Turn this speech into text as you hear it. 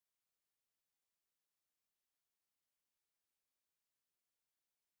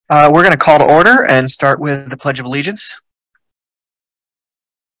We're going to call to order and start with the Pledge of Allegiance.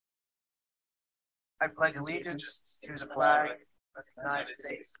 I pledge allegiance to the flag of the United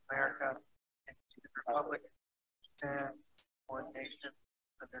States of America and to the republic and one nation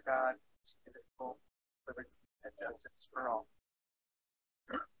under God, indivisible, liberty and justice for all.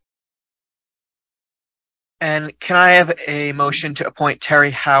 And can I have a motion to appoint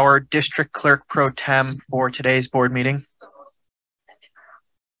Terry Howard, District Clerk Pro Tem, for today's board meeting?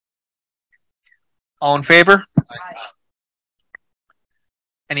 All in favor? Aye.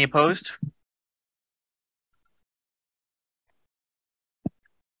 Any opposed?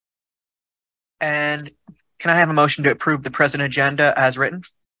 And can I have a motion to approve the present agenda as written?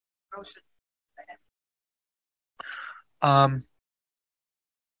 Motion.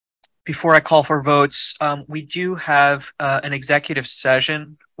 Before I call for votes, we do have an executive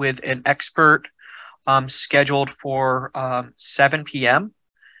session with an expert scheduled for 7 p.m.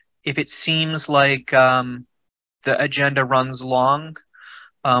 If it seems like the agenda runs long,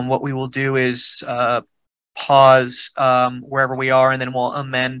 what we will do is pause wherever we are, and then we'll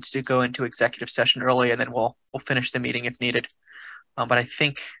amend to go into executive session early, and then we'll finish the meeting if needed. But I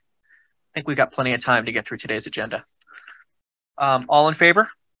think we've got plenty of time to get through today's agenda. All in favor?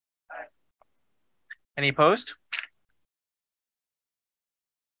 Any opposed?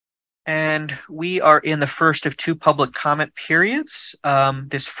 And we are in the first of two public comment periods.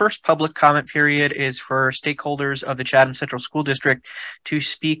 This first public comment period is for stakeholders of the Chatham Central School District to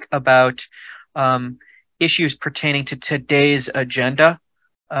speak about issues pertaining to today's agenda.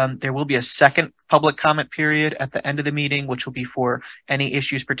 There will be a second public comment period at the end of the meeting, which will be for any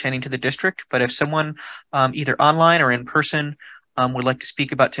issues pertaining to the district. But if someone either online or in person would like to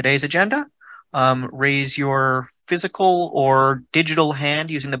speak about today's agenda, raise your physical or digital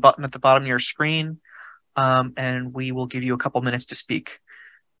hand using the button at the bottom of your screen, and we will give you a couple minutes to speak.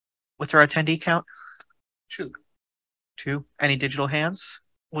 What's our attendee count? Two. Any digital hands?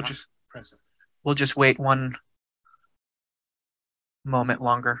 We'll just wait one moment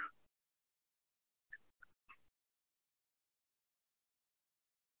longer.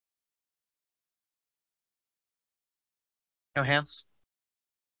 No hands?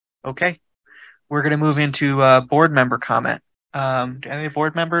 Okay. We're going to move into board member comment. Do any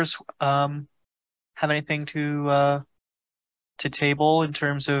board members have anything to table in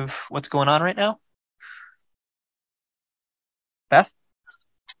terms of what's going on right now? Beth?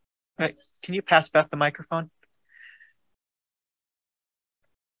 Wait, can you pass Beth the microphone?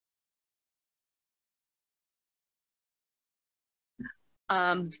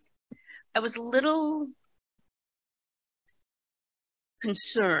 I was a little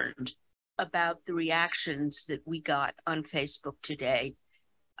concerned about the reactions that we got on Facebook today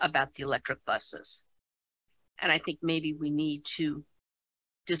about the electric buses. And I think maybe we need to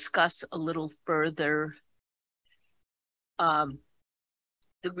discuss a little further the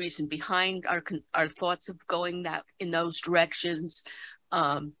reason behind our thoughts of going in those directions,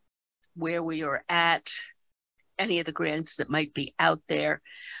 where we are at, any of the grants that might be out there,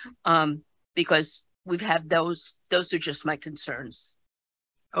 because we've had those are just my concerns.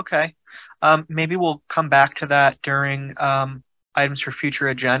 Okay. Maybe we'll come back to that during items for future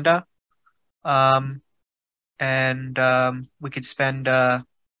agenda. And we could spend a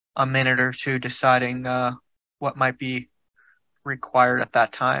minute or two deciding what might be required at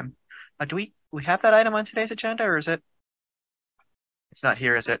that time. Do we have that item on today's agenda, or is it? It's not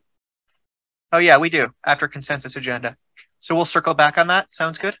here, is it? Oh yeah, we do, after consensus agenda. So we'll circle back on that.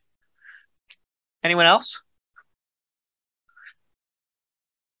 Sounds good. Anyone else?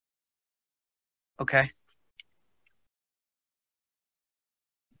 Okay.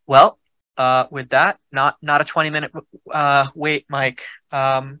 Well, with that, not a 20-minute wait, Mike.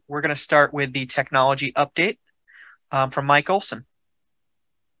 We're going to start with the technology update from Mike Olson.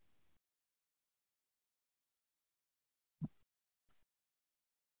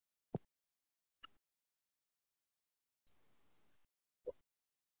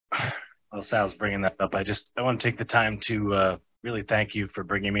 Well, Sal's bringing that up. I want to take the time to really thank you for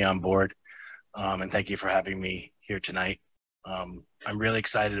bringing me on board, and thank you for having me here tonight. I'm really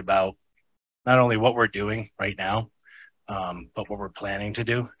excited about not only what we're doing right now, but what we're planning to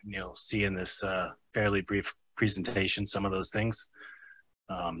do. And you'll see in this fairly brief presentation some of those things.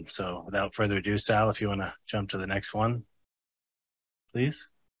 So without further ado, Sal, if you want to jump to the next one, please.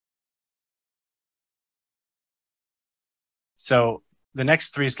 So the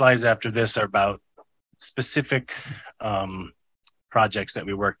next three slides after this are about specific projects that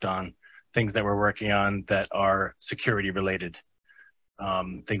we worked on, things that we're working on that are security related,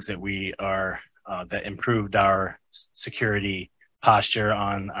 things that we are that improved our security posture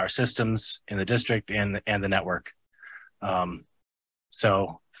on our systems in the district and the network.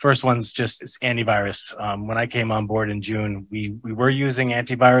 So first one's just it's antivirus. When I came on board in June, we were using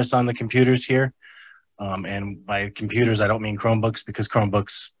antivirus on the computers here. And by computers, I don't mean Chromebooks, because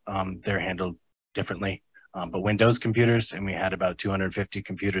Chromebooks, they're handled differently. But Windows computers, and we had about 250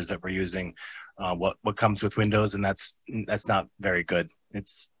 computers that were using what comes with Windows, and that's not very good.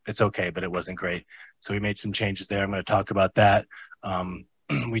 It's okay, but it wasn't great. So we made some changes there. I'm going to talk about that.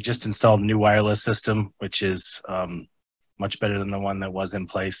 We just installed a new wireless system, which is much better than the one that was in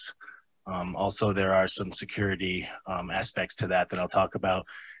place. Also, there are some security aspects to that I'll talk about.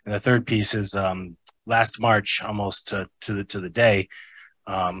 And the third piece is last March, almost to the day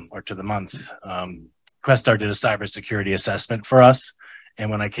or to the month, Questar did a cybersecurity assessment for us. And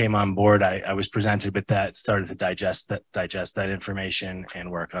when I came on board, I was presented with that, started to digest that information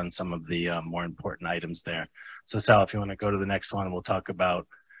and work on some of the more important items there. So Sal, if you want to go to the next one, we'll talk about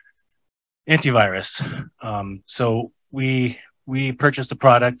antivirus. So we purchased a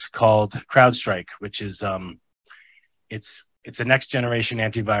product called CrowdStrike, which is it's a next generation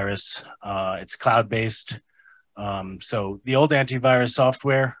antivirus. It's cloud-based. So the old antivirus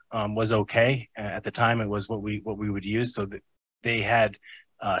software was okay at the time. It was what we would use. So they had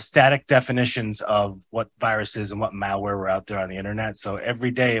static definitions of what viruses and what malware were out there on the internet. So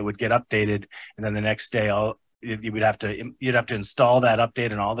every day it would get updated, and then the next day you'd have to install that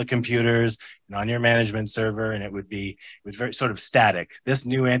update on all the computers and on your management server, and it was very sort of static. This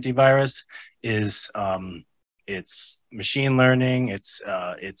new antivirus is it's machine learning.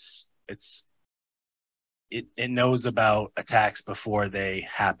 It knows about attacks before they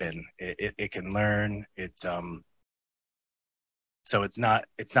happen. It can learn it. So it's not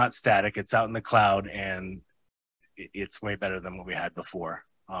static. It's out in the cloud, and it's way better than what we had before.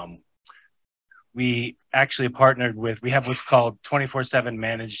 We actually partnered with. We have what's called 24/7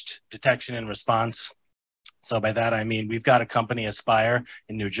 managed detection and response. So by that I mean we've got a company, Aspire,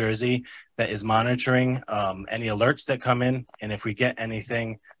 in New Jersey, that is monitoring any alerts that come in, and if we get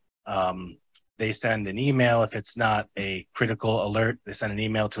anything, they send an email. If it's not a critical alert, they send an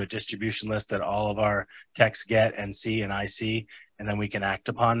email to a distribution list that all of our techs get and see, and I see, and then we can act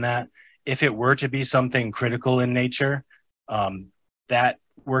upon that. If it were to be something critical in nature, that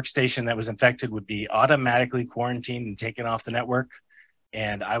workstation that was infected would be automatically quarantined and taken off the network,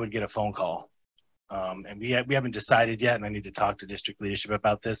 and I would get a phone call. And we haven't decided yet, and I need to talk to district leadership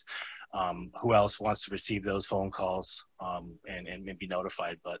about this, who else wants to receive those phone calls and be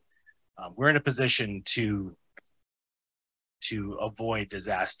notified. But we're in a position to avoid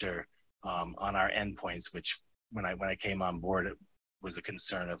disaster on our endpoints, which when I came on board, it was a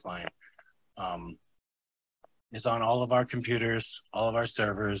concern of mine. It's on all of our computers, all of our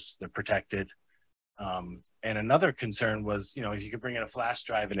servers, they're protected. And another concern was, if you could bring in a flash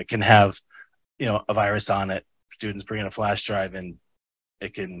drive and it can have, a virus on it. Students bring in a flash drive and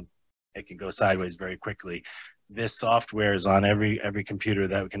it can go sideways very quickly. This software is on every computer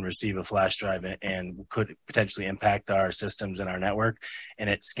that can receive a flash drive and could potentially impact our systems and our network, and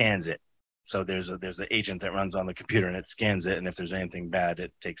it scans it. So there's an agent that runs on the computer and it scans it, and if there's anything bad,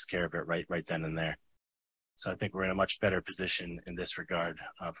 it takes care of it right then and there. So I think we're in a much better position in this regard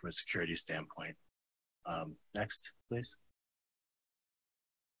from a security standpoint. Next, please.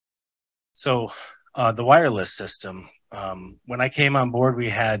 So the wireless system, when I came on board, we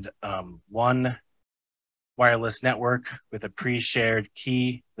had one wireless network with a pre-shared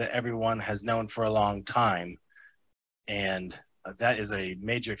key that everyone has known for a long time. And that is a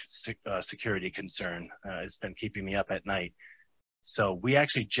major security concern. It's been keeping me up at night. So we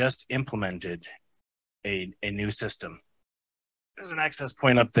actually just implemented a new system. There's an access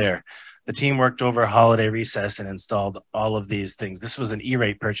point up there. The team worked over holiday recess and installed all of these things. This was an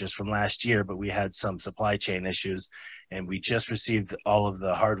E-rate purchase from last year, but we had some supply chain issues, and we just received all of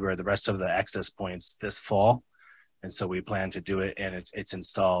the hardware, the rest of the access points this fall. And so we plan to do it, and it's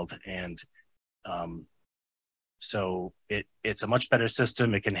installed. And so it's a much better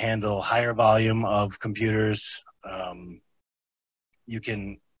system. It can handle higher volume of computers. You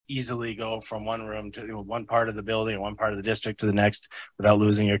can easily go from one room to one part of the building or one part of the district to the next without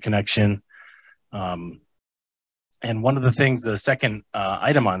losing your connection. And one of the things, the second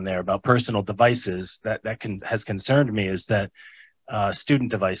item on there about personal devices that has concerned me is that student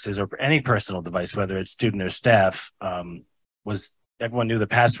devices or any personal device, whether it's student or staff, everyone knew the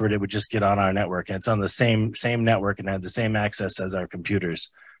password. It would just get on our network, and it's on the same network and had the same access as our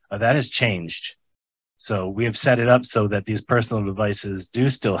computers. That has changed. So we have set it up so that these personal devices do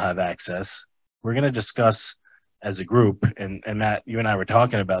still have access. We're going to discuss as a group, and Matt, you and I were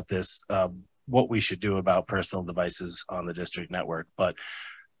talking about this, what we should do about personal devices on the district network. But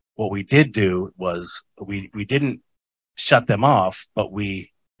what we did do was we didn't shut them off, but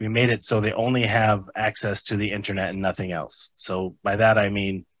we made it so they only have access to the internet and nothing else. So by that I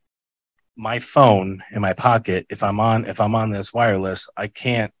mean my phone in my pocket, if I'm on this wireless, I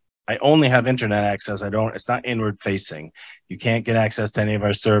only have internet access. It's not inward facing. You can't get access to any of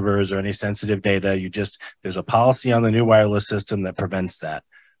our servers or any sensitive data. There's a policy on the new wireless system that prevents that.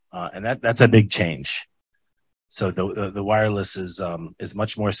 And that's a big change. So the wireless is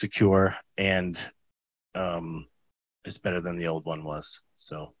much more secure, and it's better than the old one was.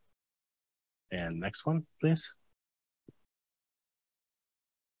 So, and next one, please.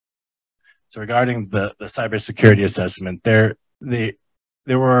 So regarding the cybersecurity assessment, there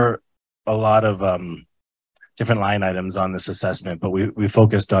were a lot of different line items on this assessment, but we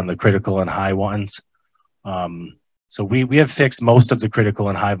focused on the critical and high ones. So we have fixed most of the critical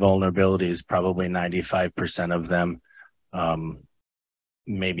and high vulnerabilities, probably 95% of them,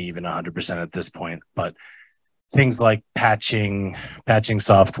 maybe even 100% at this point. But things like patching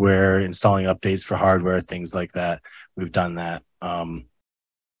software, installing updates for hardware, things like that, we've done that.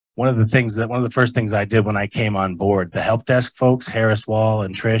 One of the first things I did when I came on board, the help desk folks, Harris Wall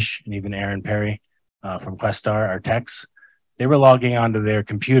and Trish, and even Aaron Perry from Questar, our techs, they were logging onto their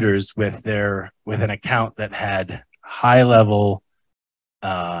computers with an account that had high level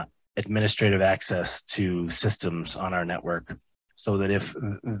administrative access to systems on our network, so that if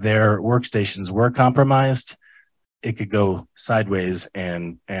their workstations were compromised, it could go sideways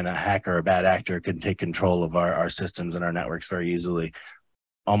and a hacker or a bad actor could take control of our systems and our networks very easily.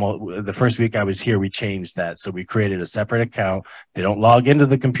 Almost the first week I was here, we changed that. So we created a separate account. They don't log into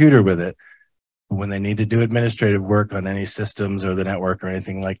the computer with it. When they need to do administrative work on any systems or the network or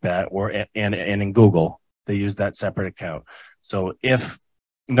anything like that, and in Google, they use that separate account. So if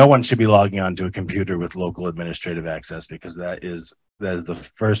no one should be logging onto a computer with local administrative access, because that is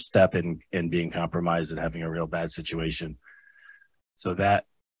the first step in being compromised and having a real bad situation. So that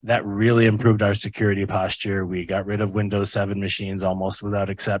really improved our security posture. We got rid of Windows 7 machines almost without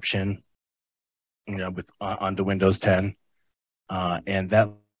exception, onto Windows 10. And that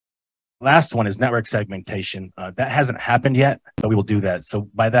last one is network segmentation. That hasn't happened yet, but we will do that. So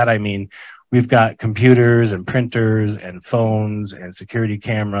by that, I mean, we've got computers and printers and phones and security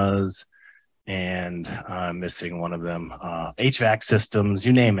cameras, and I'm missing one of them, HVAC systems,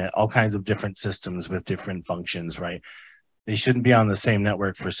 you name it, all kinds of different systems with different functions, right? They shouldn't be on the same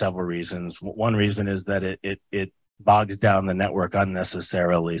network for several reasons. One reason is that it bogs down the network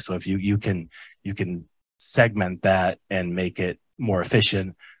unnecessarily. So if you can segment that and make it more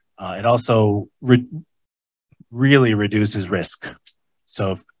efficient, it also really reduces risk.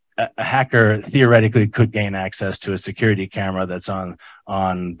 So if a hacker theoretically could gain access to a security camera that's on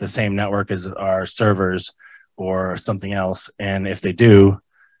the same network as our servers or something else, and if they do,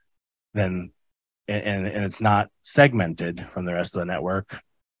 then and it's not segmented from the rest of the network,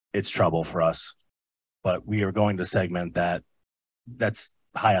 it's trouble for us. But we are going to segment that. That's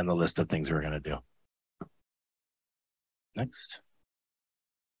high on the list of things we're going to do. Next.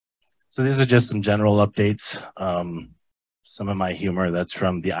 So these are just some general updates. Some of my humor, that's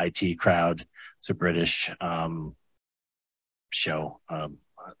from the IT crowd. It's a British show.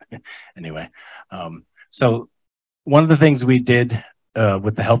 Anyway, so one of the things we did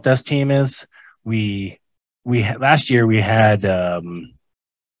with the help desk team is last year we had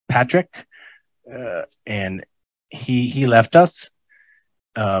Patrick, and he left us.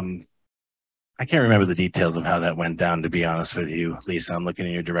 I can't remember the details of how that went down, to be honest with you, Lisa. I'm looking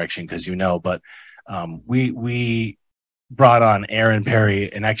in your direction because you know, but we brought on Aaron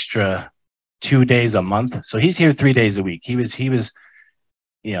Perry an extra 2 days a month. So he's here 3 days a week. He was here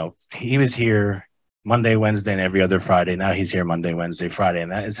Monday, Wednesday, and every other Friday. Now he's here Monday, Wednesday, Friday,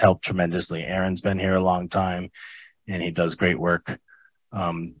 and that has helped tremendously. Aaron's been here a long time, and he does great work.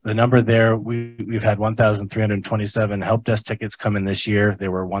 The number there, we've had 1,327 help desk tickets come in this year.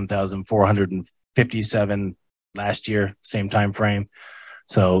 There were 1,457 last year, same time frame.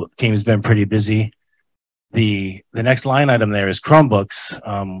 So team's been pretty busy. The next line item there is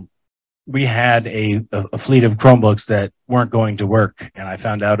Chromebooks. We had a fleet of Chromebooks that weren't going to work, and I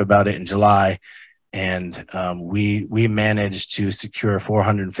found out about it in July. And we managed to secure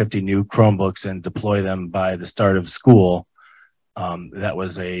 450 new Chromebooks and deploy them by the start of school. That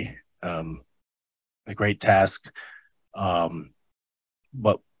was a great task.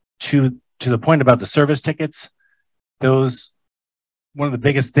 But to the point about the service tickets, one of the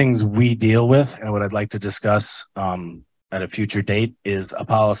biggest things we deal with, and what I'd like to discuss at a future date, is a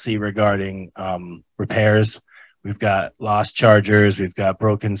policy regarding repairs. we've got lost chargers, we've got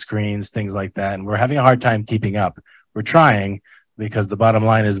broken screens, things like that, and we're having a hard time keeping up. We're trying, because the bottom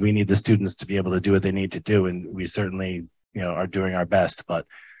line is we need the students to be able to do what they need to do, and we certainly, are doing our best. But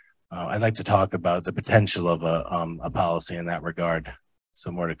I'd like to talk about the potential of a policy in that regard.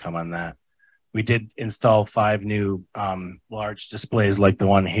 So more to come on that. We did install 5 new large displays like the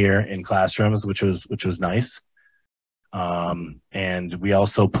one here in classrooms, which was nice. And we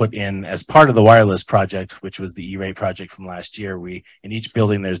also put in, as part of the wireless project, which was the E-rate project from last year, in each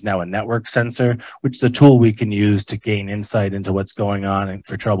building there's now a network sensor, which is a tool we can use to gain insight into what's going on and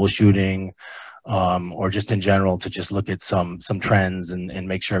for troubleshooting, or just in general to just look at some trends and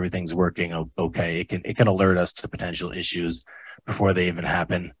make sure everything's working okay. It can alert us to potential issues before they even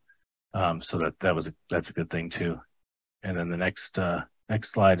happen. So that's a good thing too. And then the next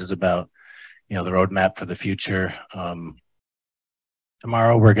slide is about the roadmap for the future.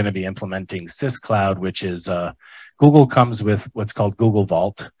 Tomorrow we're going to be implementing SysCloud, which is Google comes with what's called Google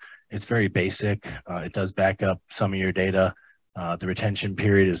Vault. It's very basic. It does back up some of your data. The retention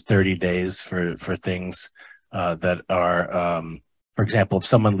period is 30 days for things that are, for example, if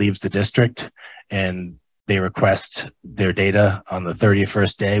someone leaves the district and they request their data on the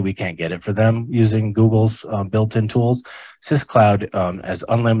 31st day, we can't get it for them using Google's built-in tools. SysCloud has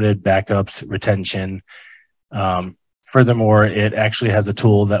unlimited backups, retention. Furthermore, it actually has a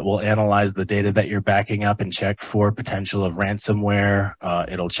tool that will analyze the data that you're backing up and check for potential of ransomware.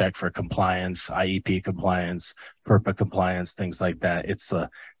 It'll check for compliance, IEP compliance, FERPA compliance, things like that. It's a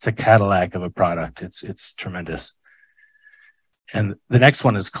Cadillac of a product. It's tremendous. And the next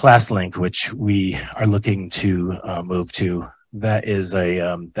one is ClassLink, which we are looking to move to. That is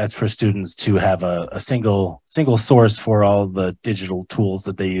that's for students to have a single source for all the digital tools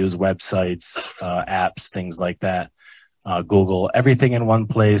that they use, websites, apps, things like that. Google, everything in one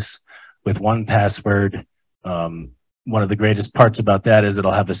place with one password. One of the greatest parts about that is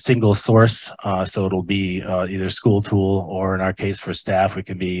it'll have a single source. So it'll be either school tool, or in our case for staff, we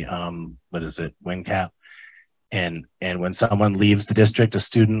can be, WinCap. And when someone leaves the district, a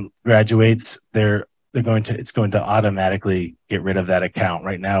student graduates, it's going to automatically get rid of that account.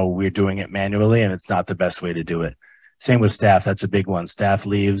 Right now we're doing it manually, and it's not the best way to do it. Same with staff. That's a big one. Staff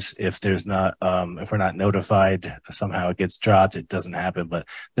leaves. If there's not, if we're not notified, somehow it gets dropped. It doesn't happen, but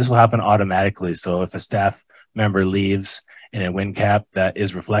this will happen automatically. So if a staff member leaves in a WinCap, that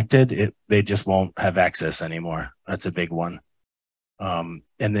is reflected, they just won't have access anymore. That's a big one.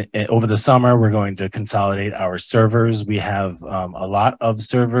 And over the summer, we're going to consolidate our servers. We have a lot of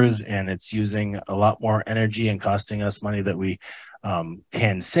servers, and it's using a lot more energy and costing us money that we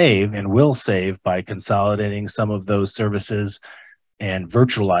can save and will save by consolidating some of those services and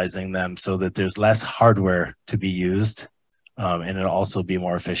virtualizing them so that there's less hardware to be used, and it'll also be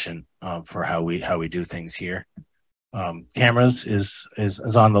more efficient for how we do things here. Cameras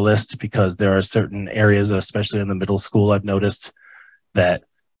is on the list because there are certain areas, especially in the middle school, I've noticed that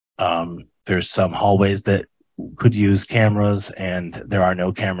there's some hallways that could use cameras, and there are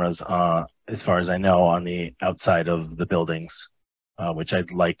no cameras, as far as I know, on the outside of the buildings, which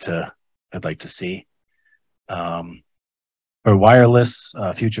I'd like to see. For wireless,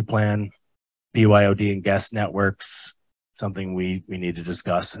 future plan, BYOD and guest networks, something we need to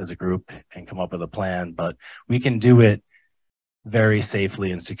discuss as a group and come up with a plan, but we can do it very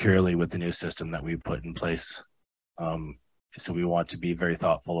safely and securely with the new system that we put in place. So we want to be very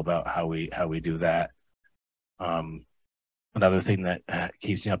thoughtful about how we do that. Another thing that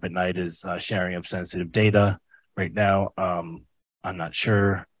keeps me up at night is sharing of sensitive data. Right now, I'm not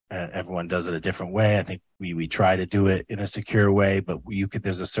sure. Everyone does it a different way. I think we try to do it in a secure way, but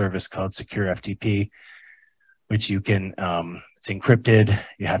there's a service called Secure FTP, which you can, it's encrypted.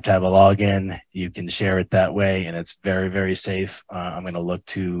 You have to have a login. You can share it that way, and it's very, very safe. I'm going to look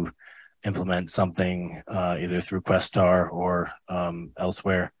to implement something either through Questar or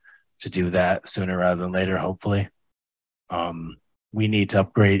elsewhere to do that sooner rather than later, hopefully. We need to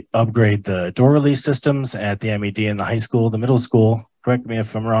upgrade the door release systems at the MED and the high school. The middle school, correct me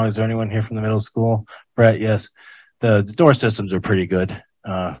if I'm wrong, is there anyone here from the middle school? Brett, yes. The door systems are pretty good.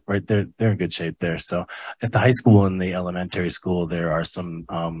 Right, they're in good shape there. So at the high school and the elementary school, there are some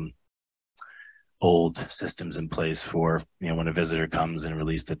old systems in place for, when a visitor comes and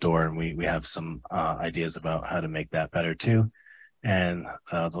release the door, and we have some ideas about how to make that better too. And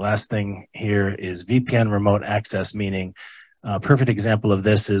the last thing here is VPN remote access, meaning a perfect example of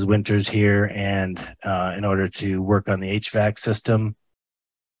this is winter's here, and in order to work on the HVAC system,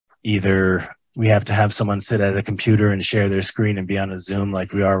 either we have to have someone sit at a computer and share their screen and be on a Zoom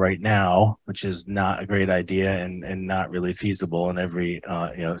like we are right now, which is not a great idea and not really feasible in every,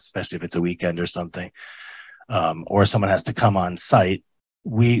 especially if it's a weekend or something. or someone has to come on site,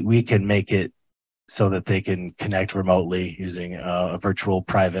 we can make it so that they can connect remotely using a virtual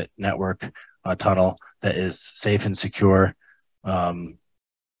private network tunnel that is safe and secure.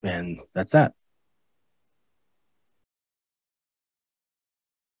 And that's that.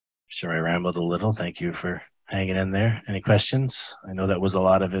 Sure, I rambled a little. Thank you for hanging in there. Any questions? I know that was a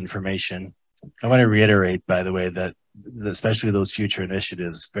lot of information. I want to reiterate, by the way, that especially those future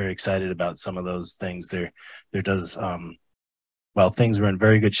initiatives, very excited about some of those things. There does, while things were in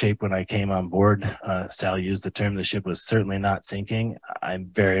very good shape when I came on board, Sal used the term, the ship was certainly not sinking. I'm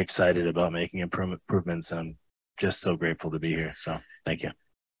very excited about making improvements, and I'm just so grateful to be here. So thank you.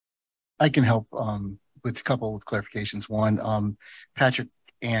 I can help with a couple of clarifications. One, Patrick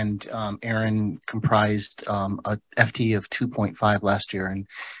and Aaron comprised a FT of 2.5 last year, and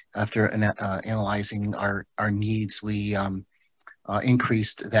after analyzing our needs, we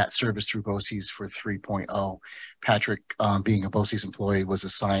increased that service through BOCES for 3.0. Patrick, being a BOCES employee, was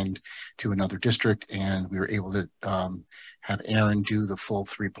assigned to another district, and we were able to have Aaron do the full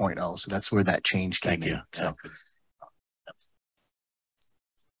 3.0. So that's where that change came in. So.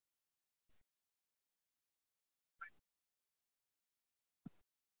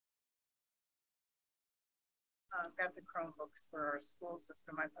 Got the Chromebooks for our school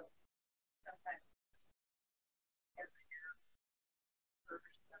system. I thought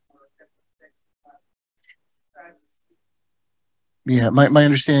yeah, my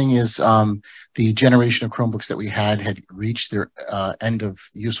understanding is the generation of Chromebooks that we had reached their end of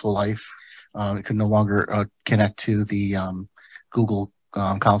useful life. It could no longer connect to the Google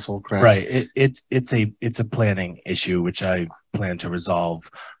console, correct? Right. It's a planning issue, which I plan to resolve.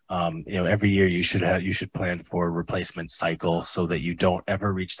 Every year you should plan for a replacement cycle so that you don't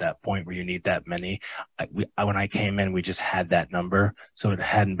ever reach that point where you need that many. When I came in, we just had that number, so it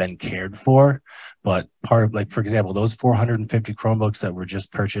hadn't been cared for. But part of, like, for example, those 450 Chromebooks that were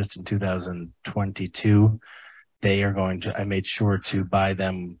just purchased in 2022, I made sure to buy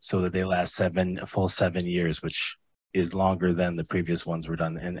them so that they last a full 7 years, which is longer than the previous ones were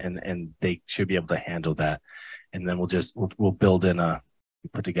done, and they should be able to handle that. And then we'll build in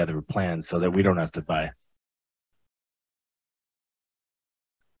put together a plan so that we don't have to buy.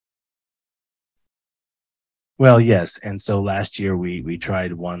 Well, yes. And so last year we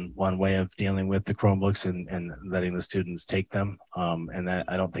tried one way of dealing with the Chromebooks and letting the students take them. And that,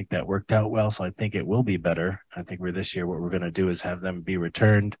 I don't think that worked out well. So I think it will be better. I think this year what we're going to do is have them be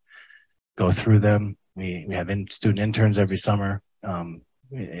returned, go through them. We have student interns every summer.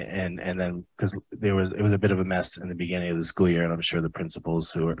 And then, because it was a bit of a mess in the beginning of the school year, and I'm sure the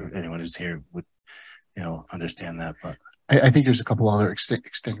principals anyone who's here would understand that. But I think there's a couple other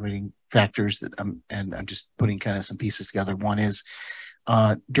extenuating factors that and I'm just putting kind of some pieces together. One is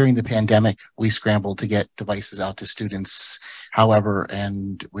during the pandemic, we scrambled to get devices out to students however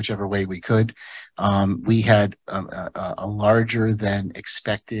and whichever way we could. We had a larger than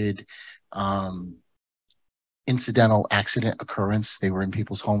expected incidental accident occurrence. They were in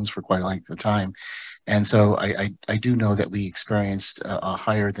people's homes for quite a length of time. And so I do know that we experienced a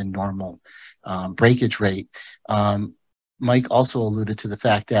higher than normal breakage rate. Mike also alluded to the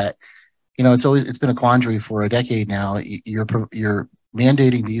fact that, it's been a quandary for a decade now. You're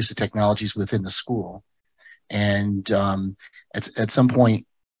mandating the use of technologies within the school. And at some point,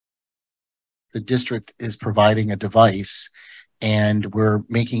 the district is providing a device, and we're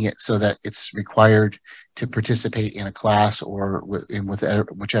making it so that it's required to participate in a class or with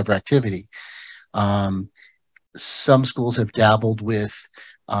whichever activity. Some schools have dabbled with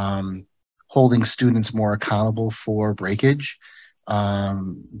holding students more accountable for breakage,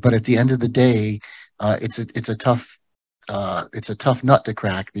 but at the end of the day, it's a tough nut to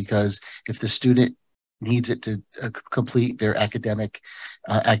crack, because if the student needs it to complete their academic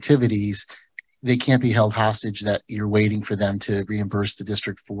activities, they can't be held hostage that you're waiting for them to reimburse the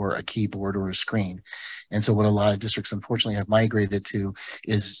district for a keyboard or a screen. And so what a lot of districts unfortunately have migrated to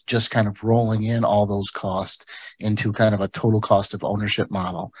is just kind of rolling in all those costs into kind of a total cost of ownership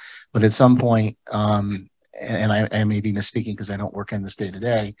model. But at some point, and I may be misspeaking because I don't work in this day to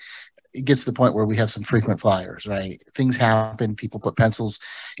day, it gets to the point where we have some frequent flyers, right? Things happen. People put pencils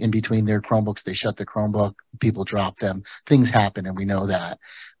in between their Chromebooks. They shut the Chromebook. People drop them. Things happen, and we know that.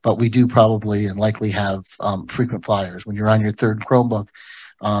 But we do probably and likely have frequent flyers. When you're on your third Chromebook,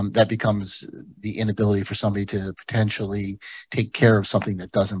 that becomes the inability for somebody to potentially take care of something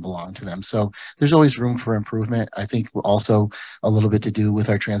that doesn't belong to them. So there's always room for improvement. I think also a little bit to do with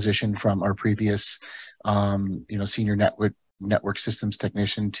our transition from our previous, senior network network systems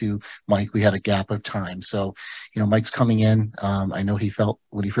technician to Mike, we had a gap of time. So, Mike's coming in. I know he felt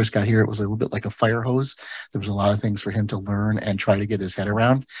when he first got here, it was a little bit like a fire hose. There was a lot of things for him to learn and try to get his head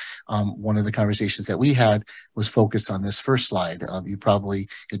around. One of the conversations that we had was focused on this first slide.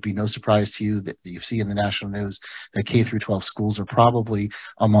 It'd be no surprise to you that you see in the national news that K through 12 schools are probably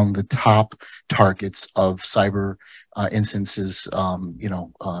among the top targets of cyber instances,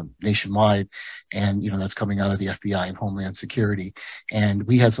 nationwide. And, that's coming out of the FBI and Homeland Security. And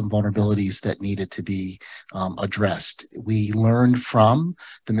we had some vulnerabilities that needed to be addressed. We learned from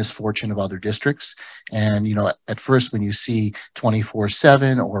the misfortune of other districts. And, at first, when you see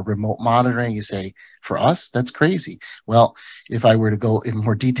 24/7 or remote monitoring, you say, for us, that's crazy. Well, if I were to go in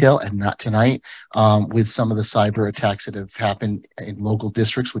more detail, and not tonight, with some of the cyber attacks that have happened in local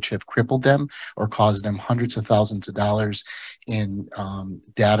districts, which have crippled them or caused them hundreds of thousands of dollars in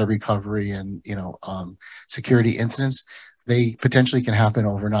data recovery and security incidents, they potentially can happen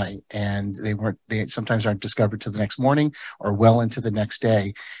overnight, and they sometimes aren't discovered till the next morning or well into the next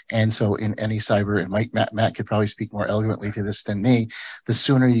day. And so in any cyber, and Matt could probably speak more eloquently to this than me, the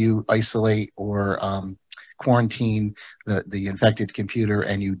sooner you isolate or quarantine the infected computer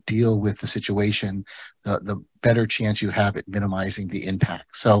and you deal with the situation, the better chance you have at minimizing the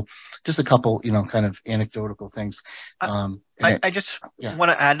impact. So just a couple, kind of anecdotal things. I just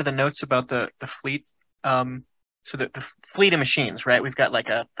want to add to the notes about the fleet. So the fleet of machines, right? We've got like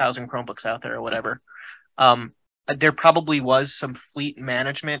 1,000 Chromebooks out there or whatever. There probably was some fleet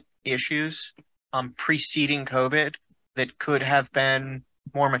management issues preceding COVID that could have been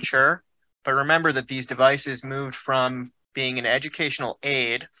more mature. But remember that these devices moved from being an educational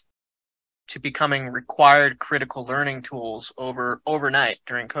aid to becoming required critical learning tools overnight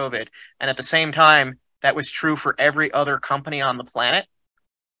during COVID. And at the same time, that was true for every other company on the planet.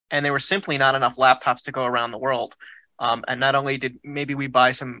 And there were simply not enough laptops to go around the world. And not only did maybe we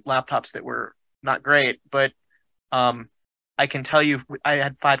buy some laptops that were not great, but I can tell you, I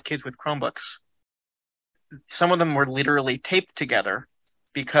had 5 kids with Chromebooks. Some of them were literally taped together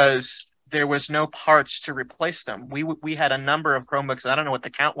because there was no parts to replace them. We had a number of Chromebooks. I don't know what the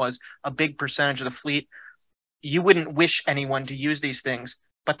count was. A big percentage of the fleet. You wouldn't wish anyone to use these things,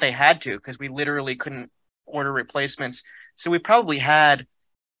 but they had to because we literally couldn't order replacements. So we probably had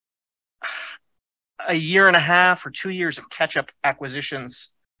a year and a half or 2 years of catch-up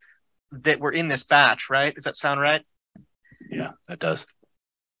acquisitions that were in this batch, right? Does that sound right? Yeah, that does.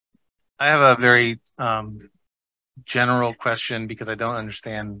 I have a very general question because I don't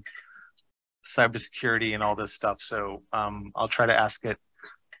understand cybersecurity and all this stuff. So I'll try to ask it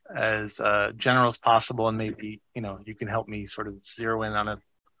as general as possible, and maybe you can help me sort of zero in on a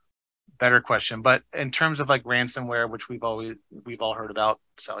better question. But in terms of like ransomware, which we've all heard about,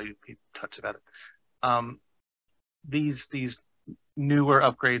 Sally, you touched about it. These newer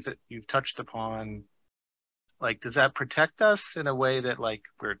upgrades that you've touched upon, like, does that protect us in a way that like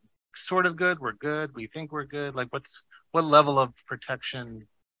we're sort of good, we're good, we think we're good? Like, what level of protection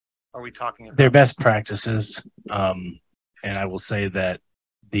are we talking about? They're best practices, and I will say that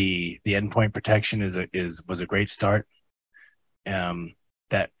the endpoint protection was a great start.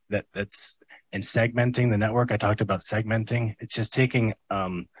 That's and segmenting the network. I talked about segmenting. It's just taking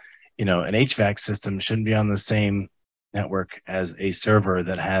an HVAC system shouldn't be on the same network as a server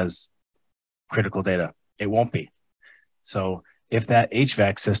that has critical data. It won't be. So if that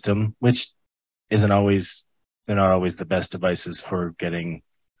HVAC system, which they're not always the best devices for getting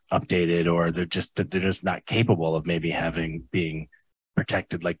updated, or they're just not capable of maybe being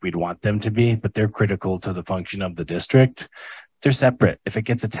protected like we'd want them to be, but they're critical to the function of the district. They're separate. If it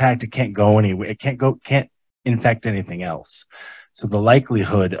gets attacked, it can't go anywhere. It can't infect anything else. So the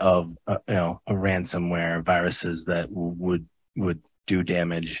likelihood of a ransomware viruses that would do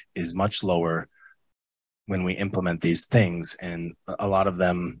damage is much lower when we implement these things, and a lot of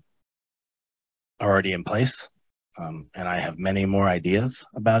them are already in place. And I have many more ideas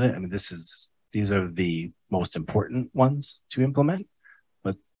about it. I mean, these are the most important ones to implement,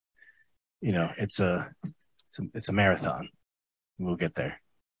 but it's a marathon. We'll get there.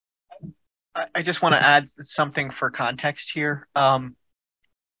 I just want to add something for context here.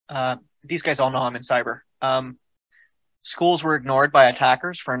 These guys all know I'm in cyber. Schools were ignored by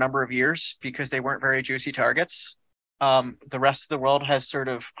attackers for a number of years because they weren't very juicy targets. The rest of the world has sort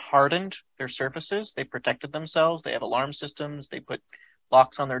of hardened their surfaces. They protected themselves. They have alarm systems. They put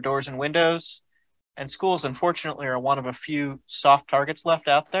locks on their doors and windows. And schools, unfortunately, are one of a few soft targets left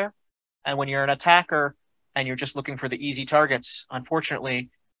out there. And when you're an attacker and you're just looking for the easy targets, unfortunately,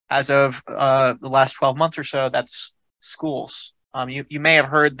 as of the last 12 months or so, that's schools. You may have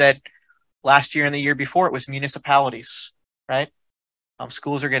heard that last year and the year before it was municipalities, right?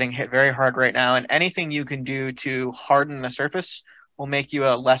 Schools are getting hit very hard right now, and anything you can do to harden the surface will make you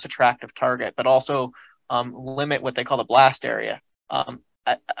a less attractive target, but also limit what they call the blast area.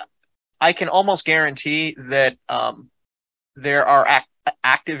 I can almost guarantee that there are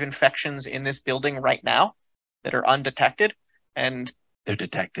active infections in this building right now that are undetected, and they're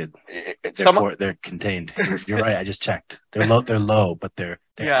detected. They're contained. You're right. I just checked. They're low, but they're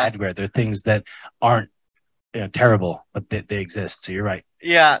adware. They're things that aren't terrible, but they exist. So you're right.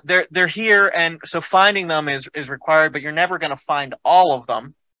 Yeah, they're here, and so finding them is required, but you're never going to find all of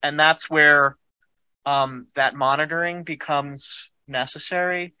them, and that's where that monitoring becomes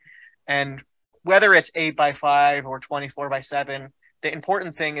necessary. And whether it's 8x5 or 24x7, the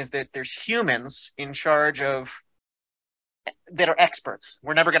important thing is that there's humans in charge of that are experts.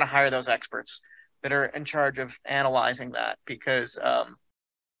 We're never going to hire those experts that are in charge of analyzing that, because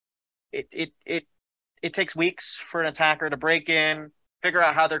it takes weeks for an attacker to break in, figure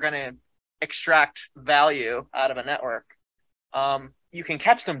out how they're going to extract value out of a network. You can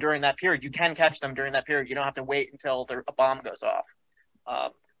catch them during that period. You can catch them during that period. You don't have to wait until a bomb goes off.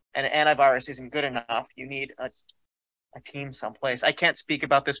 And antivirus isn't good enough. You need a team someplace. I can't speak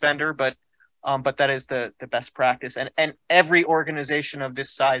about this vendor, but that is the best practice. And every organization of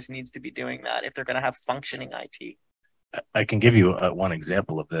this size needs to be doing that if they're going to have functioning IT. I can give you one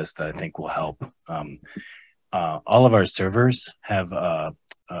example of this that I think will help. All of our servers have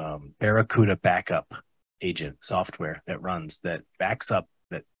Barracuda backup agent software that runs, that backs up,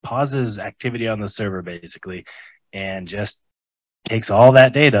 that pauses activity on the server basically, and just takes all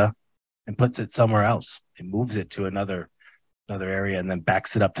that data and puts it somewhere else and moves it to another area and then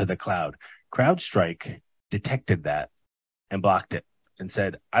backs it up to the cloud. CrowdStrike detected that and blocked it and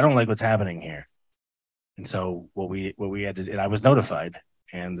said, I don't like what's happening here. And so what we had to, and I was notified,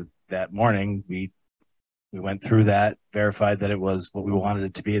 and that morning we went through that, verified that it was what we wanted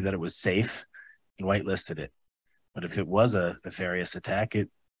it to be, that it was safe, and whitelisted it. But if it was a nefarious attack, it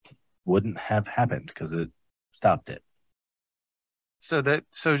wouldn't have happened because it stopped it. So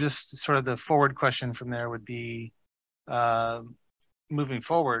just sort of the forward question from there would be, moving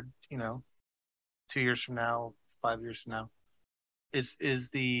forward, 2 years from now, 5 years from now, is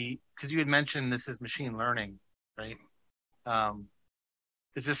because you had mentioned this is machine learning, right?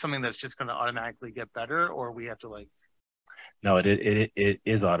 Is this something that's just going to automatically get better, or we have to No, it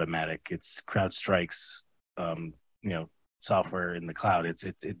is automatic. It's CrowdStrike's software in the cloud.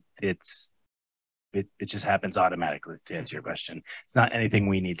 It just happens automatically, to answer your question. It's not anything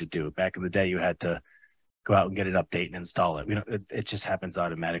we need to do. Back in the day, you had to go out and get an update and install it. It just happens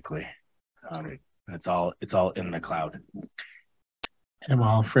automatically. And it's all in the cloud. And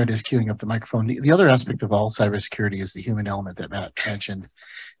while Fred is queuing up the microphone, the other aspect of all cybersecurity is the human element that Matt mentioned.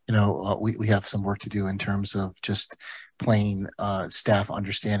 We have some work to do in terms of just plain staff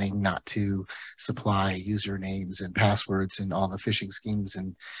understanding not to supply usernames and passwords and all the phishing schemes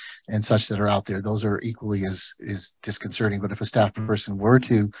and such that are out there. Those are equally as disconcerting. But if a staff person were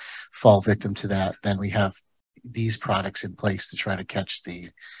to fall victim to that, then we have these products in place to try to catch the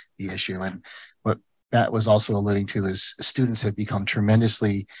issue. And what Matt was also alluding to is students have become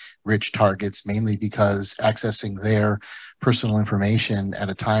tremendously rich targets, mainly because accessing their personal information at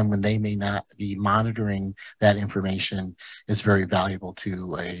a time when they may not be monitoring that information is very valuable to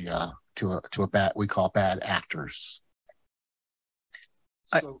we call bad actors.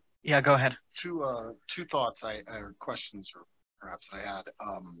 So yeah, go ahead. Two thoughts or questions or perhaps I had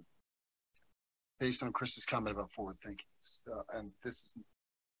based on Chris's comment about forward thinking, and this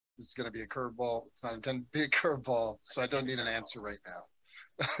is going to be a curveball. It's not intended to be a curveball, so I don't need an answer right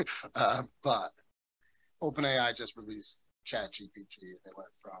now. But OpenAI just released ChatGPT, and they went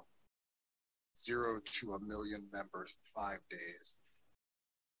from 0 to 1 million members in 5 days.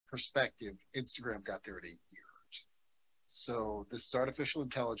 Perspective, Instagram got there in 8 years. So this is artificial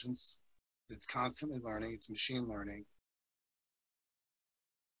intelligence. It's constantly learning. It's machine learning.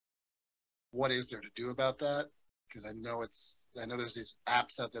 What is there to do about that? Because I know there's these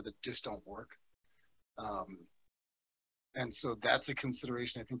apps out there that just don't work. And so that's a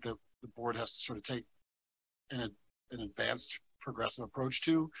consideration I think that the board has to sort of take an advanced progressive approach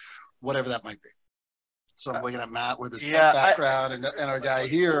to, whatever that might be. So I'm looking at Matt with his tech background and our guy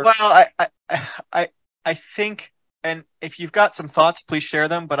here. Well, I think, and if you've got some thoughts, please share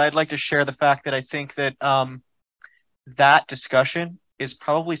them. But I'd like to share the fact that I think that that discussion is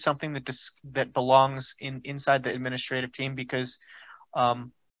probably something that belongs inside the administrative team, because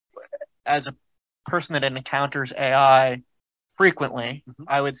as a person that encounters AI frequently,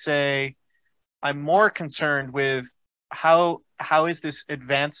 I would say I'm more concerned with how is this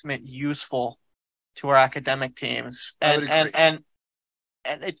advancement useful to our academic teams, I would agree.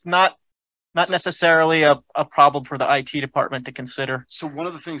 and it's not necessarily a problem for the IT department to consider. So one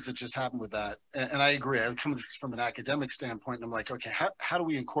of the things that just happened with that, and I agree, I come at this from an academic standpoint, and I'm like, okay, how do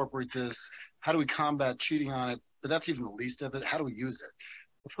we incorporate this? How do we combat cheating on it? But that's even the least of it. How do we use it?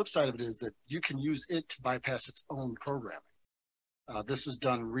 The flip side of it is that you can use it to bypass its own programming. This was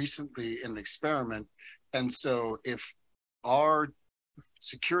done recently in an experiment. And so if our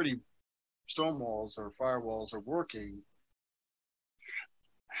security stone walls or firewalls are working,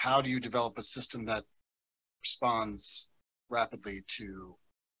 how do you develop a system that responds rapidly to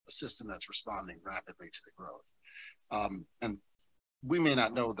a system that's responding rapidly to the growth? And we may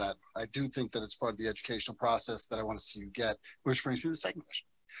not know that. I do think that it's part of the educational process that I want to see you get, which brings me to the second question.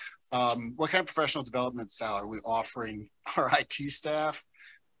 What kind of professional development style are we offering our IT staff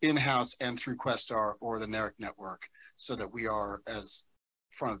in-house and through Questar or the NERIC network so that we are as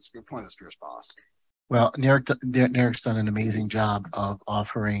point of the spear as possible? Well, NERIC's done an amazing job of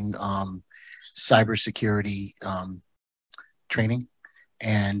offering cybersecurity training,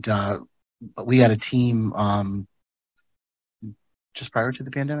 and we had a team just prior to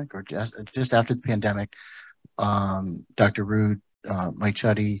the pandemic or just after the pandemic. Dr. Rude, Mike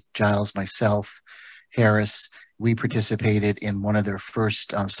Chuddy, Giles, myself, Harris, we participated in one of their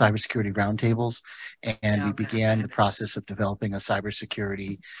first cybersecurity roundtables, and we began the process of developing a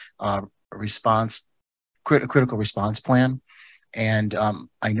cybersecurity critical response plan. And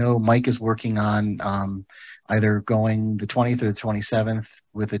I know Mike is working on either going the 20th or the 27th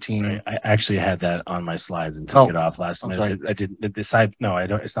with a team. Right. I actually had that on my slides and took it off last minute. Sorry. I didn't decide. No, I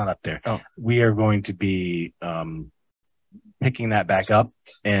don't. It's not up there. Oh. We are going to be picking that back up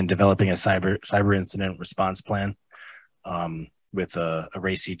and developing a cyber incident response plan with a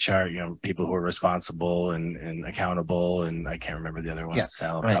RACI chart. People who are responsible and accountable, and I can't remember the other ones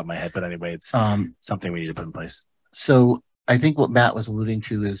off the top of my head. But anyway, it's something we need to put in place. So I think what Matt was alluding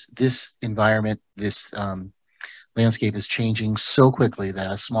to is this environment, this landscape is changing so quickly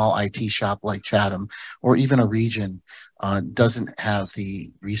that a small IT shop like Chatham or even a region doesn't have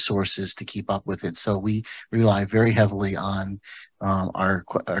the resources to keep up with it. So we rely very heavily on our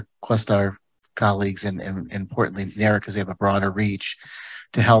Questar colleagues and importantly NERIC, because they have a broader reach,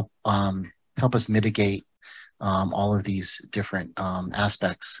 to help us mitigate all of these different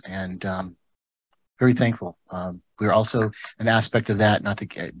aspects, and very thankful. We're also an aspect of that.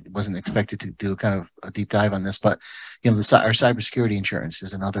 Wasn't expected to do kind of a deep dive on this, but our cybersecurity insurance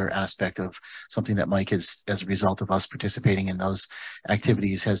is another aspect of something that Mike has, as a result of us participating in those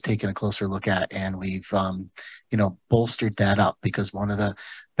activities, has taken a closer look at, and we've bolstered that up, because one of the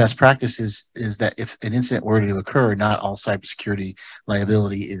best practices is that if an incident were to occur, not all cybersecurity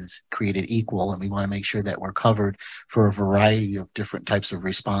liability is created equal, and we want to make sure that we're covered for a variety of different types of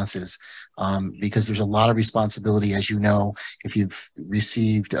responses, because there's a lot of responsibility, as you know, if you've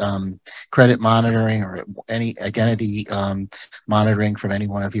received credit monitoring or any identity monitoring from any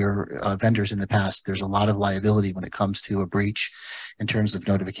one of your vendors in the past. There's a lot of liability when it comes to a breach in terms of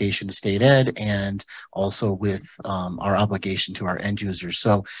notification to state ed, and also with our obligation to our end users.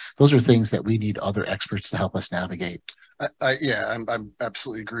 So those are things that we need other experts to help us navigate. I'm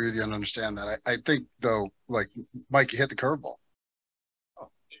absolutely agree with you and understand that. I think though, like Mike, you hit the curveball,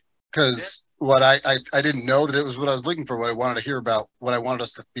 because what I didn't know that it was what I was looking for. What I wanted to hear about, what I wanted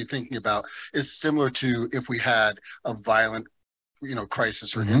us to be thinking about, is similar to if we had a violent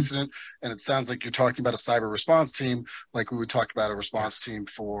crisis or an incident, and it sounds like you're talking about a cyber response team, like we would talk about a response team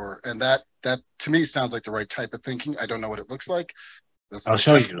for, and that to me sounds like the right type of thinking. I don't know what it looks like. I'll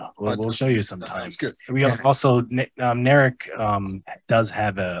show you. We'll show you sometime. Sounds good. We also, NERIC does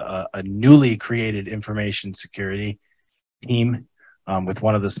have a newly created information security team with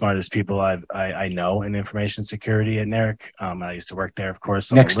one of the smartest people I know in information security at NERIC. I used to work there, of course.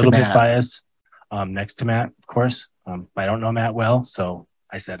 So I'm a little bit biased. Next to Matt, of course. I don't know Matt well, so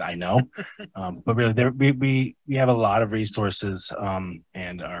I said I know. But really, we have a lot of resources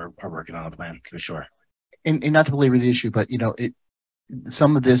and are working on a plan for sure. And not to belabor the issue, but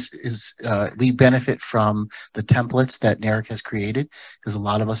some of this is we benefit from the templates that NERIC has created, because a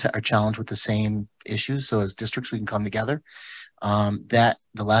lot of us are challenged with the same issues. So as districts, we can come together. That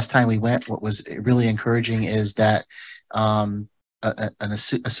the last time we went, what was really encouraging is that a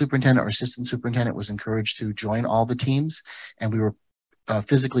superintendent or assistant superintendent was encouraged to join all the teams, and we were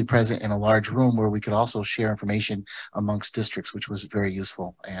physically present in a large room where we could also share information amongst districts, which was very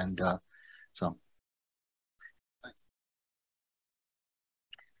useful. And so.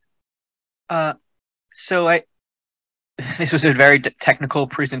 This was a very technical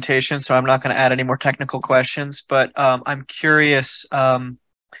presentation, so I'm not going to add any more technical questions, but I'm curious,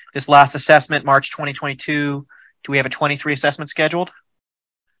 This last assessment, March 2022, do we have a 23 assessment scheduled?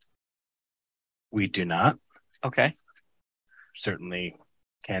 We do not. Okay. Certainly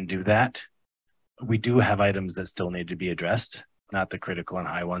can do that. We do have items that still need to be addressed, not the critical and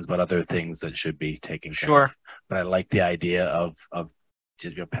high ones, but other things that should be taken care Sure. of. But I like the idea of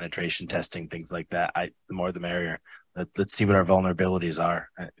penetration testing, things like that. The more the merrier. Let's see what our vulnerabilities are,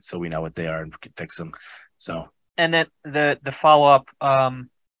 so we know what they are and can fix them. So. And then the follow up.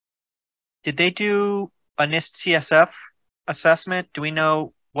 Did they do a NIST CSF assessment? Do we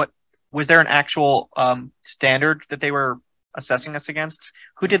know what was there an actual standard that they were assessing us against?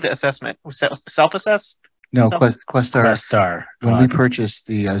 Who did the assessment? Was self-assess? No, Self- Questar. When we purchased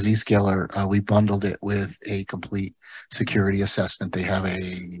the Zscaler, we bundled it with a complete security assessment. They have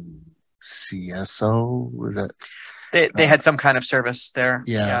a CSO. Was that? They had some kind of service there.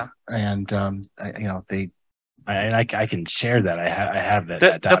 Yeah. And I can share that. I have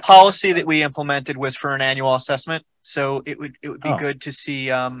that. The policy that we implemented was for an annual assessment, so it would be good to see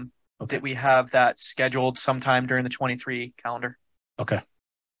that we have that scheduled sometime during the 23 calendar. Okay.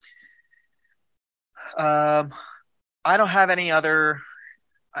 I don't have any other.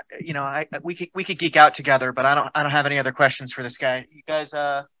 We could geek out together, but I don't have any other questions for this guy. You guys,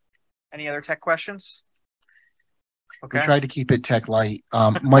 any other tech questions? Okay. We tried to keep it tech light.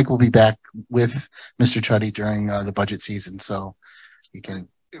 Mike will be back with Mr. Chuddy during the budget season, so you can.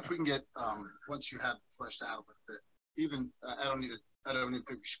 If we can get once you have fleshed out a little bit, even I don't even think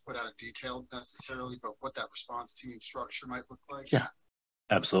we should put out a detailed necessarily, but what that response team structure might look like. Yeah,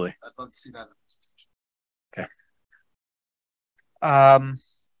 absolutely. I'd love to see that. Okay.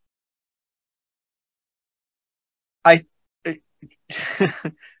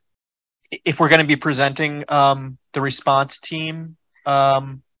 If we're going to be presenting the response team,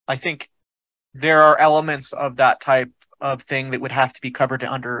 I think there are elements of that type of thing that would have to be covered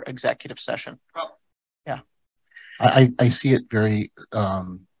under executive session. Probably. Yeah. I see it very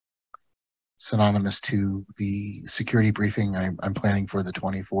synonymous to the security briefing I'm planning for the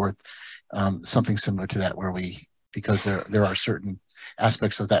 24th. Something similar to that where because there are certain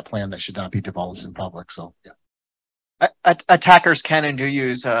aspects of that plan that should not be divulged in public. So yeah. Attackers can and do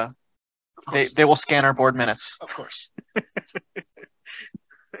use they will scan our board minutes. Of course.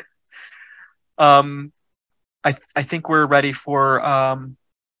 I think we're ready for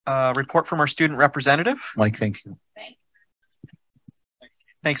a report from our student representative. Mike, thank you.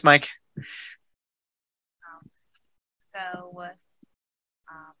 Thanks, Mike. To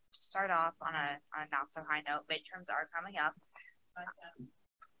start off on a not so high note, midterms are coming up.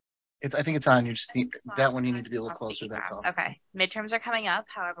 I think it's on. You just need that one. You need to be a little closer. That's all. Okay. Midterms are coming up.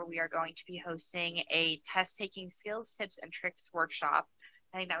 However, we are going to be hosting a test taking skills, tips, and tricks workshop.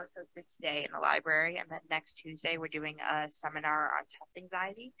 I think that was hosted today in the library. And then next Tuesday, we're doing a seminar on test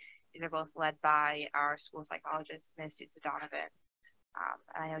anxiety. These are both led by our school psychologist, Ms. Susan Donovan.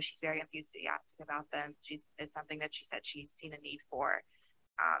 And I know she's very enthusiastic about them. It's something that she said she's seen a need for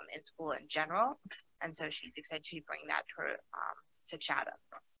in school in general. And so she's excited to bring that to Chatham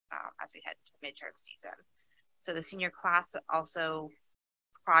as we head to midterm season. So the senior class also,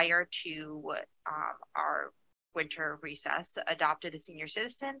 prior to our winter recess, adopted a senior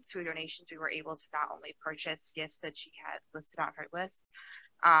citizen. Through donations, we were able to not only purchase gifts that she had listed on her list,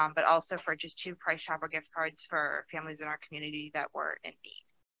 but also purchase 2 Price Chopper gift cards for families in our community that were in need.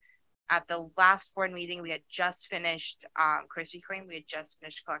 At the last board meeting, we had just finished Krispy Kreme. We had just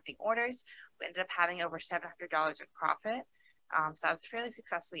finished collecting orders. We ended up having over $700 in profit. So that was a fairly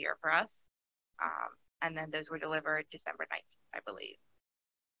successful year for us. And then those were delivered December 19th, I believe.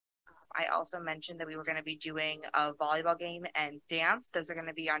 I also mentioned that we were going to be doing a volleyball game and dance. Those are going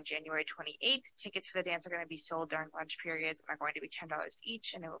to be on January 28th. Tickets for the dance are going to be sold during lunch periods and are going to be $10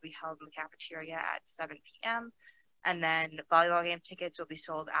 each, and it will be held in the cafeteria at 7 p.m. And then volleyball game tickets will be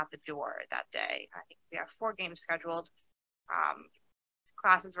sold at the door that day. I think we have 4 games scheduled,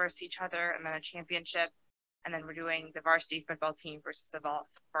 classes versus each other, and then a championship. And then we're doing the varsity football team versus the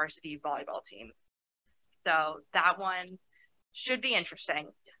varsity volleyball team. So that one should be interesting.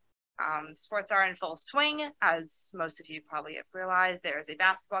 Sports are in full swing. As most of you probably have realized, there is a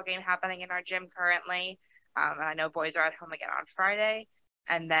basketball game happening in our gym currently. And I know boys are at home again on Friday.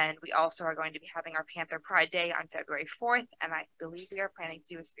 And then we also are going to be having our Panther Pride Day on February 4th. And I believe we are planning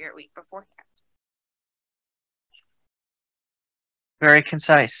to do a Spirit Week beforehand. Very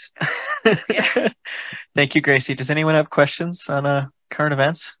concise. Yeah. Thank you, Gracie. Does anyone have questions on current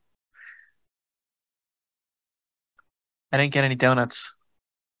events? I didn't get any donuts.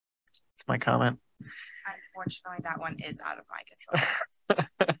 That's my comment. Unfortunately, that one is out of my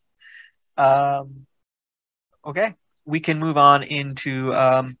control. Okay. we can move on into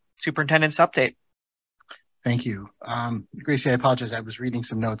superintendent's update. Thank you. Gracie, I apologize. I was reading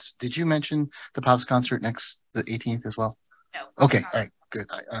some notes. Did you mention the Pops concert the 18th as well? No. Okay, all right, good.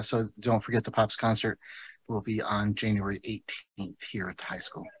 So don't forget the Pops concert will be on January 18th here at the high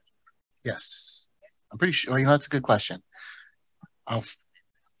school. Yes. I'm pretty sure. You know, that's a good question. Okay. I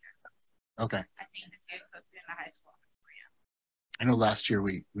think it's in the high school. I know last year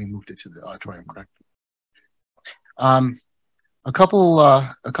we moved it to the auditorium, correct? A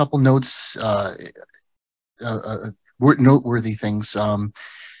couple notes, noteworthy things.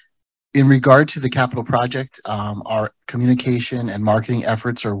 In regard to the capital project, our communication and marketing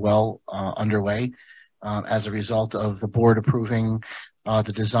efforts are well underway as a result of the board approving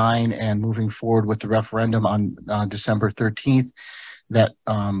the design and moving forward with the referendum on December 13th. That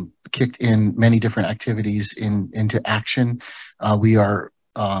kicked in many different activities into action. We are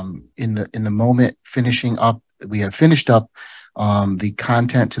in the moment finishing up. We have finished up the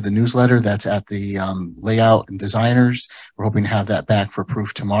content to the newsletter that's at the layout and designers. We're hoping to have that back for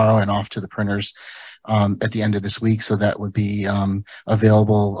proof tomorrow and off to the printers at the end of this week. So that would be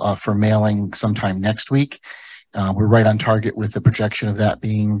available for mailing sometime next week. We're right on target with the projection of that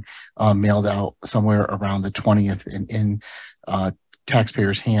being mailed out somewhere around the 20th in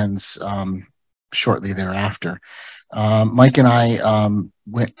taxpayers' hands shortly thereafter. Mike and I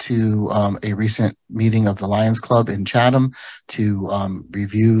went to a recent meeting of the Lions Club in Chatham to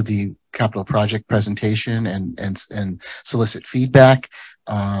review the capital project presentation and solicit feedback.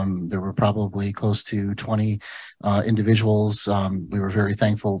 There were probably close to 20 individuals. We were very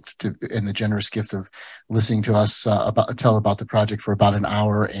thankful in the generous gift of listening to us tell about the project for about an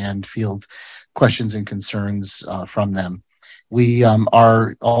hour and field questions and concerns from them. We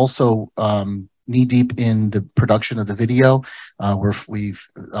are also knee deep in the production of the video. We've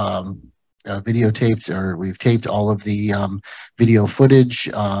videotaped, or we've taped all of the video footage.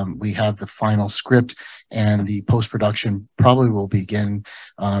 We have the final script, and the post-production probably will begin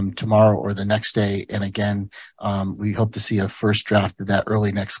tomorrow or the next day. And again, we hope to see a first draft of that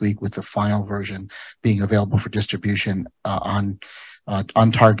early next week, with the final version being available for distribution on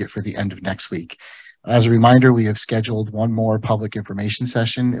target for the end of next week. As a reminder, we have scheduled one more public information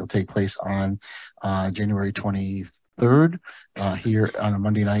session. It'll take place on January 23rd here on a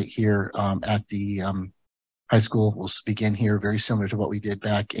Monday night here at the high school. We'll begin here very similar to what we did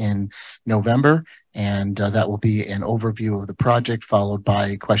back in November. And that will be an overview of the project, followed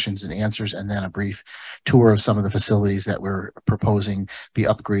by questions and answers, and then a brief tour of some of the facilities that we're proposing be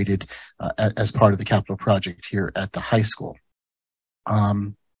upgraded as part of the capital project here at the high school.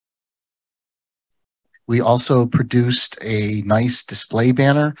 We also produced a nice display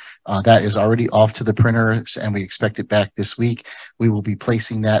banner that is already off to the printers, and we expect it back this week. We will be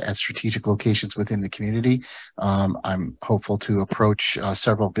placing that at strategic locations within the community. I'm hopeful to approach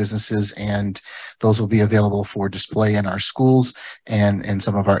several businesses, and those will be available for display in our schools and in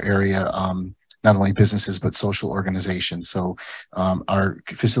some of our area, not only businesses, but social organizations. So our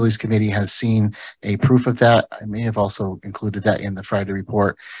facilities committee has seen a proof of that. I may have also included that in the Friday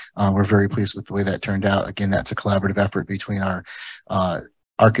report. We're very pleased with the way that turned out. Again, that's a collaborative effort between our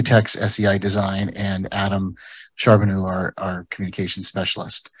architects, SEI Design, and Adam Charbonneau, our communications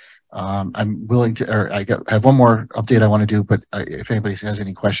specialist. I'm willing to, or I have one more update I want to do, but if anybody has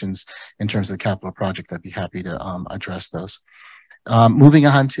any questions in terms of the capital project, I'd be happy to address those. Moving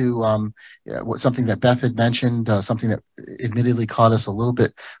on to something that Beth had mentioned, something that admittedly caught us a little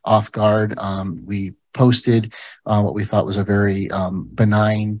bit off guard. We posted what we thought was a very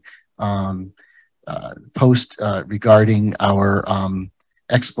benign post regarding our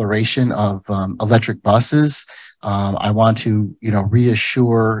exploration of electric buses. I want to,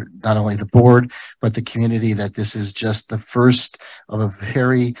 reassure not only the board, but the community that this is just the first of a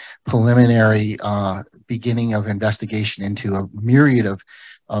very preliminary beginning of investigation into a myriad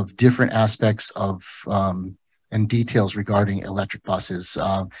of different aspects of and details regarding electric buses.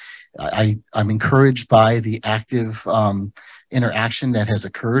 I'm encouraged by the active interaction that has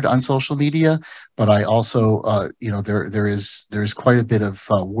occurred on social media, but I also, there is quite a bit of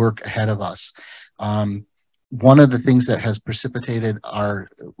work ahead of us. One of the things that has precipitated our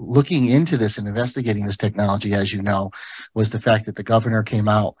looking into this and investigating this technology, as you know, was the fact that the governor came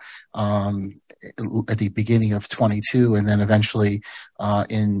out at the beginning of 22, and then eventually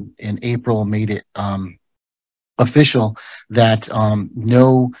in April made it official that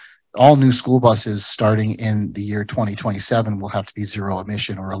all new school buses starting in the year 2027 will have to be zero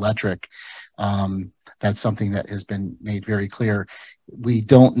emission or electric. That's something that has been made very clear. we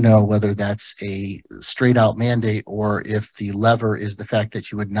don't know whether that's a straight out mandate or if the lever is the fact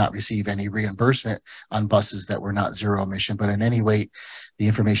that you would not receive any reimbursement on buses that were not zero emission. But in any way, the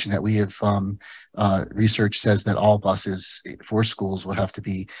information that we have research says that all buses for schools will have to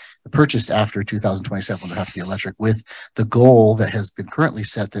be purchased after 2027, will have to be electric, with the goal that has been currently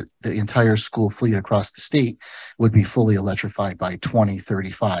set that the entire school fleet across the state would be fully electrified by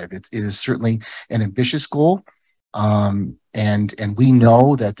 2035. It is certainly an ambitious goal. And we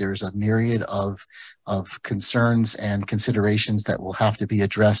know that there's a myriad of concerns and considerations that will have to be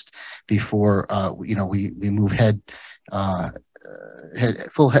addressed before we move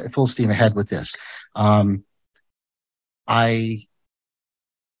full steam ahead with this.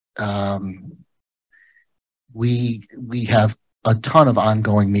 We have a ton of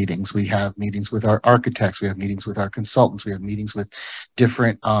ongoing meetings. We have meetings with our architects. We have meetings with our consultants. We have meetings with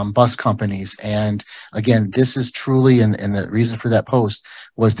different bus companies. And again, this is truly, and the reason for that post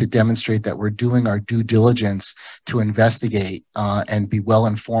was to demonstrate that we're doing our due diligence to investigate and be well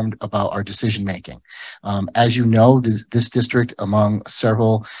informed about our decision making. As you know, this district, among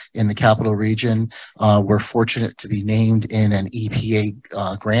several in the capital region, we're fortunate to be named in an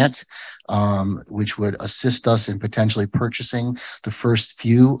EPA grant, which would assist us in potentially purchasing the first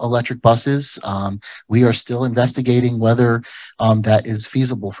few electric buses. We are still investigating whether that is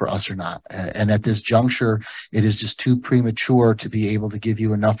feasible for us or not. And at this juncture, it is just too premature to be able to give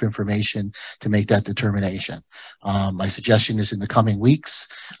you enough information to make that determination. My suggestion is in the coming weeks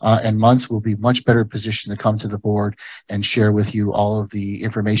and months, we'll be much better positioned to come to the board and share with you all of the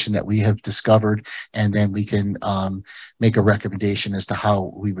information that we have discovered, and then we can make a recommendation as to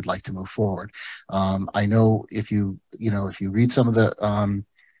how we would like to move forward. I know if you read some of the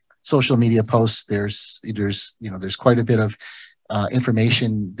social media posts, there's quite a bit of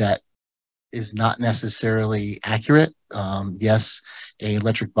information that is not necessarily accurate. Yes, an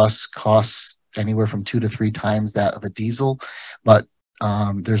electric bus costs anywhere from 2 to 3 times that of a diesel, but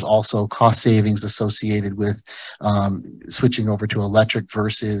there's also cost savings associated with switching over to electric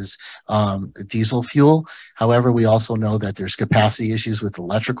versus diesel fuel. However, we also know that there's capacity issues with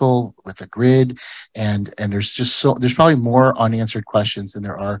electrical, with the grid, and there's probably more unanswered questions than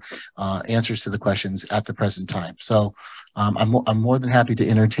there are answers to the questions at the present time. So I'm more than happy to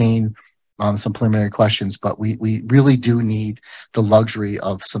entertain some preliminary questions, but we really do need the luxury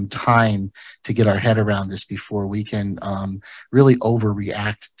of some time to get our head around this before we can really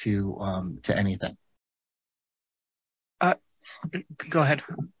overreact to anything. Go ahead.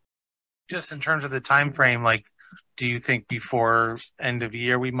 Just in terms of the time frame, like, do you think before end of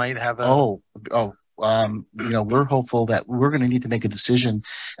year we might have a? We're hopeful that we're going to need to make a decision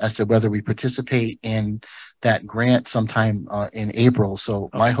as to whether we participate in that grant sometime in April. So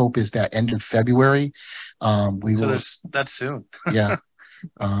my hope is that end of February, that's soon. Yeah.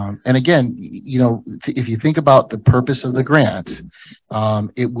 And again, if you think about the purpose of the grant,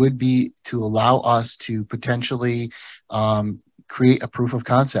 it would be to allow us to potentially create a proof of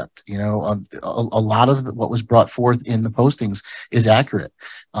concept. A lot of what was brought forth in the postings is accurate.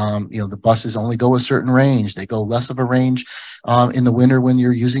 The buses only go a certain range. They go less of a range in the winter when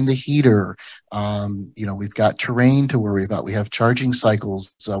you're using the heater. We've got terrain to worry about. We have charging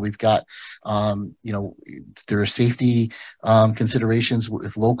cycles. We've got, there are safety considerations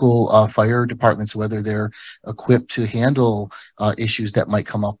with local fire departments, whether they're equipped to handle issues that might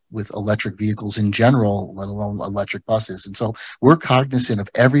come up with electric vehicles in general, let alone electric buses. And so we're cognizant of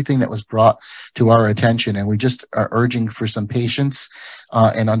everything that was brought to our attention, and we just are urging for some patience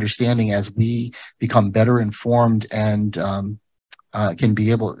and understanding as we become better informed and can be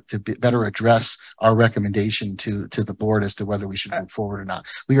able to better address our recommendation to the board as to whether we should move forward or not.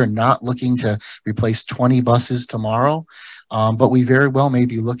 We are not looking to replace 20 buses tomorrow, but we very well may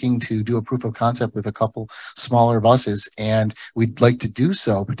be looking to do a proof of concept with a couple smaller buses, and we'd like to do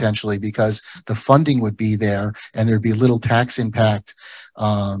so potentially because the funding would be there and there'd be little tax impact,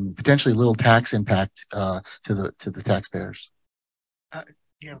 potentially little tax impact to the taxpayers.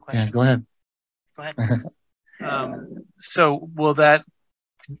 Yeah, go ahead. Go ahead. So will that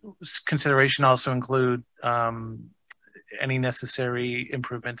consideration also include any necessary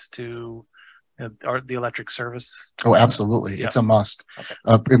improvements to the electric service? Oh, absolutely. Yeah. It's a must.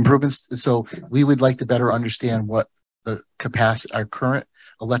 Okay. Improvements. So we would like to better understand what the capacity, our current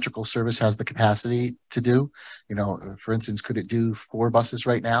electrical service has the capacity to do. For instance, could it do 4 buses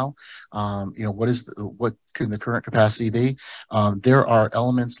right now? What can the current capacity be? There are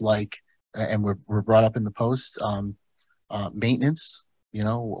elements like, and we're brought up in the post, maintenance You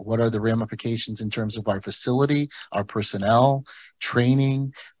know, what are the ramifications in terms of our facility, our personnel,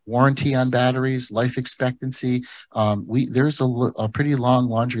 training, warranty on batteries, life expectancy? There's a pretty long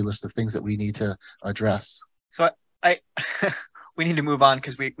laundry list of things that we need to address. So I we need to move on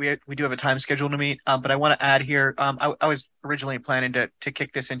because we do have a time schedule to meet. But I want to add here. I was originally planning to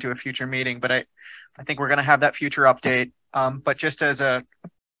kick this into a future meeting, but I think we're going to have that future update. But just as an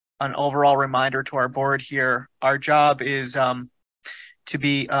overall reminder to our board here, our job is to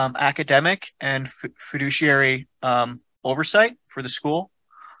be academic and fiduciary oversight for the school.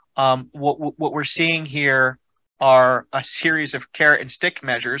 What we're seeing here are a series of carrot and stick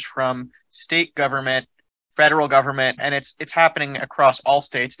measures from state government, federal government, and it's happening across all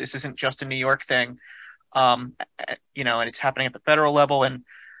states. This isn't just a New York thing, and it's happening at the federal level. And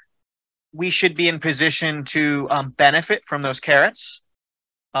we should be in position to benefit from those carrots,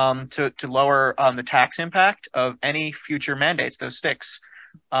 to lower the tax impact of any future mandates, those sticks.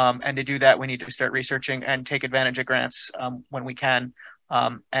 And to do that, we need to start researching and take advantage of grants when we can,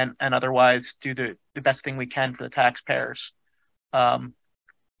 and otherwise do the best thing we can for the taxpayers.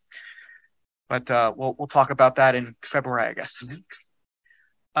 But we'll talk about that in February, I guess.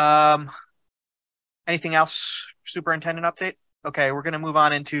 Anything else, superintendent update? Okay, we're going to move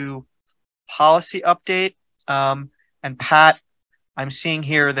on into policy update. And Pat, I'm seeing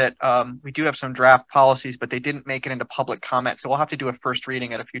here that we do have some draft policies, but they didn't make it into public comment. So we'll have to do a first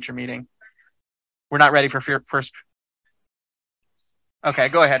reading at a future meeting. We're not ready for first. Okay,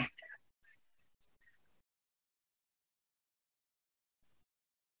 go ahead.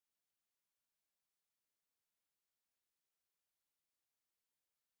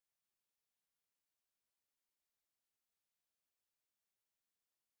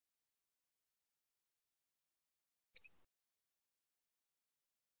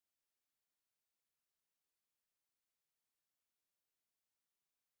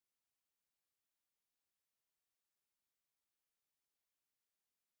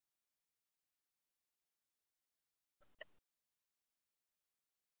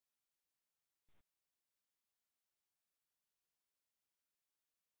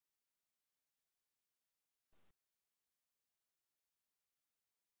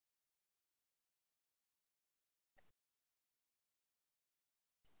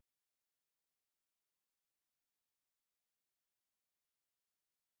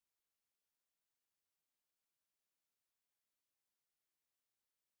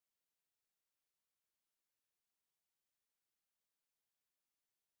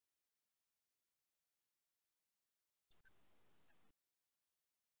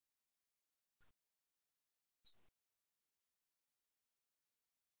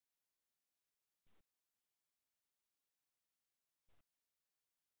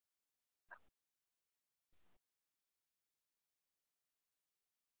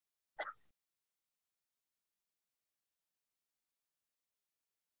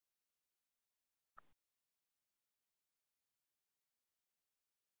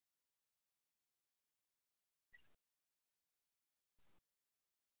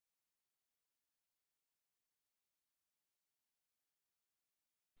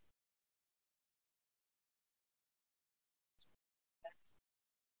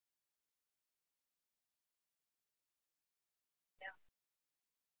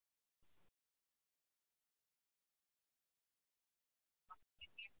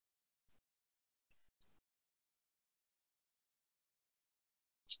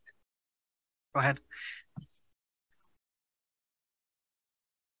 Go ahead.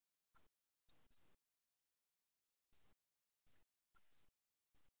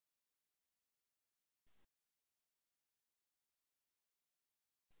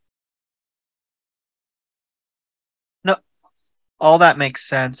 No, all that makes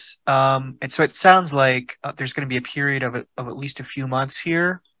sense. And so it sounds like there's going to be a period of at least a few months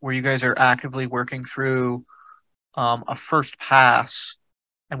here where you guys are actively working through a first pass,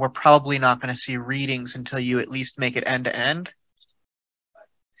 and we're probably not going to see readings until you at least make it end to end.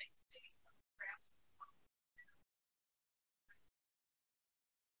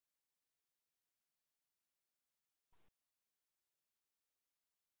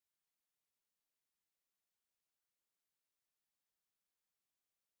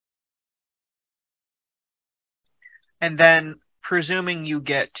 And then presuming you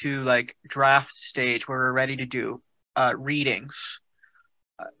get to like draft stage where we're ready to do readings,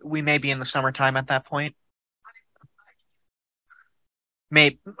 we may be in the summertime at that point.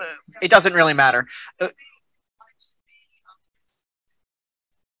 Maybe it doesn't really matter. But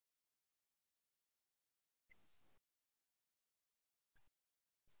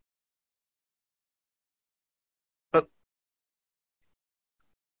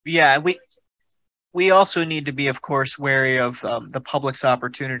Yeah, we also need to be, of course, wary of the public's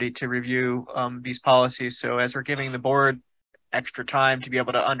opportunity to review these policies. So as we're giving the board extra time to be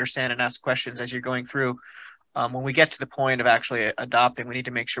able to understand and ask questions as you're going through, when we get to the point of actually adopting, we need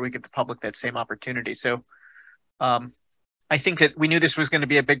to make sure we give the public that same opportunity. So I think that we knew this was going to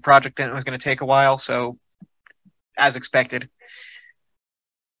be a big project and it was going to take a while. So as expected.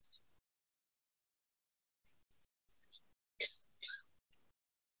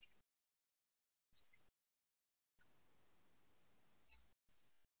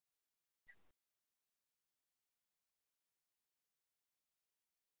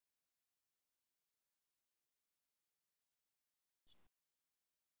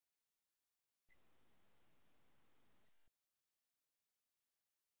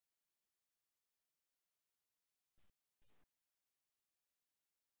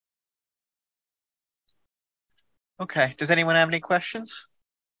 Okay. Does anyone have any questions?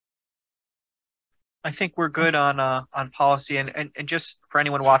 I think we're good on policy and just for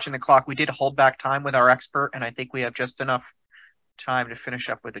anyone watching the clock, we did hold back time with our expert, and I think we have just enough time to finish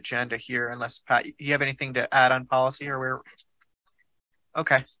up with agenda here. Unless Pat, you have anything to add on policy or where?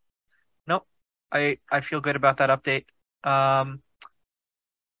 Okay. Nope. I feel good about that update. Um,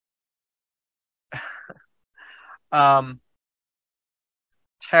 um,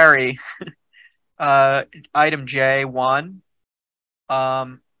 Terry, item J1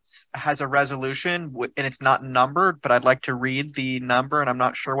 has a resolution and it's not numbered, but I'd like to read the number and I'm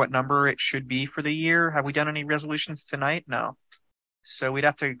not sure what number it should be for the year. Have we done any resolutions tonight? No. So we'd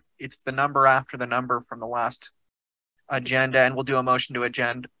have to, it's the number after the number from the last agenda, and we'll do a motion to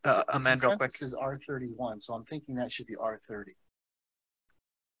amend real quick. This is R31, so I'm thinking that should be R30.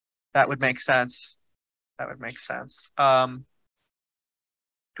 That would make sense. That would make sense.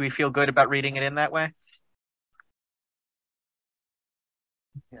 Do we feel good about reading it in that way?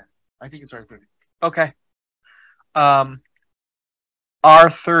 Yeah, I think it's R30. Okay.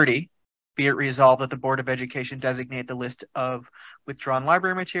 R30, be it resolved that the Board of Education designate the list of withdrawn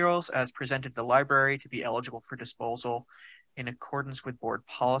library materials as presented to the library to be eligible for disposal in accordance with board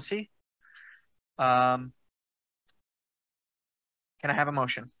policy. Can I have a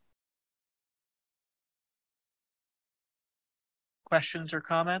motion? Questions or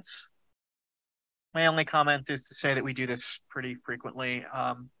comments? My only comment is to say that we do this pretty frequently,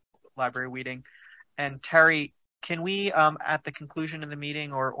 library weeding. And Terry, can we, at the conclusion of the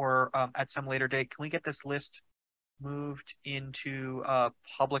meeting or at some later date, can we get this list moved into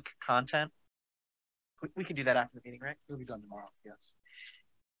public content? We can do that after the meeting, right? It'll be done tomorrow, yes.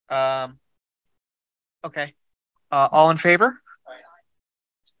 Okay. All in favor?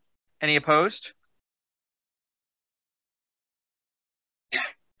 Any opposed?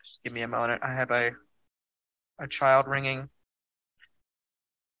 Just give me a moment. I have a child ringing.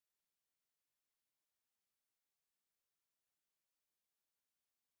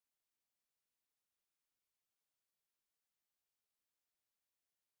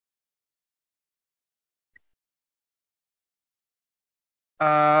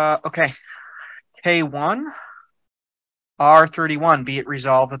 Okay. K1, R31, be it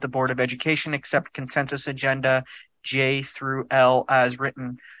resolved that the Board of Education accept consensus agenda J through L as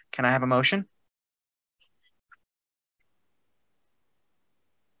written. Can I have a motion?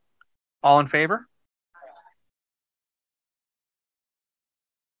 All in favor?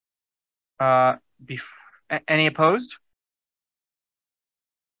 Any opposed?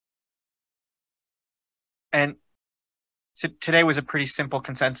 And so today was a pretty simple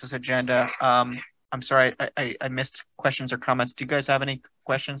consensus agenda. I'm sorry, I missed questions or comments. Do you guys have any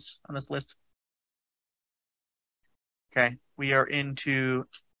questions on this list? Okay, we are into,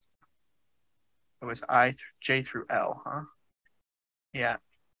 it was J through L, huh? Yeah.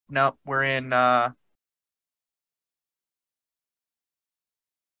 No, we're in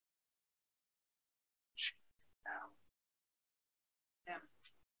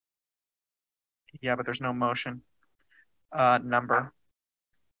yeah, but there's no motion number.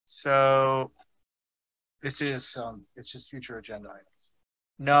 So this is it's just future agenda items.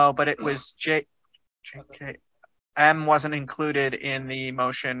 No, but it was JK. M wasn't included in the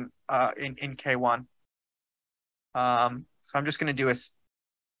motion in K1. So I'm just going to do a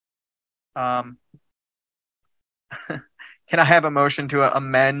can I have a motion to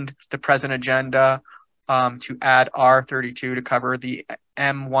amend the present agenda to add R32 to cover the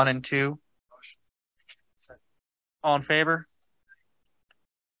M1 and 2? All in favor?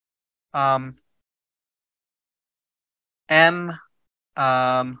 M,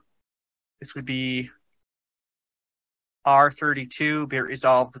 this would be R32, be it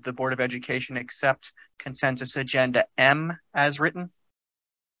resolved that the Board of Education accept consensus agenda M as written.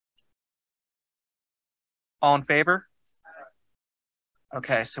 All in favor?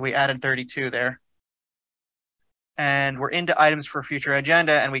 Okay, so we added 32 there. And we're into items for future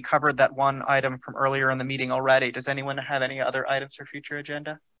agenda, and we covered that one item from earlier in the meeting already. Does anyone have any other items for future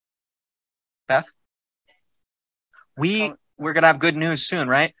agenda? Beth? We're going to have good news soon,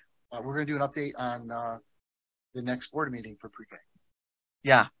 right? We're going to do an update on the next board meeting for pre-K.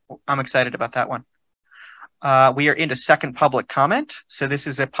 Yeah, I'm excited about that one. We are into second public comment. So this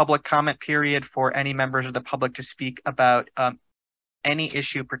is a public comment period for any members of the public to speak about any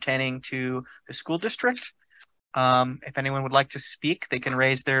issue pertaining to the school district. If anyone would like to speak, they can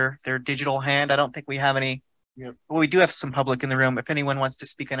raise their digital hand. I don't think we have any. Well, we do have some public in the room. If anyone wants to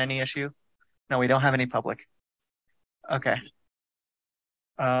speak on any issue. No, we don't have any public. Okay.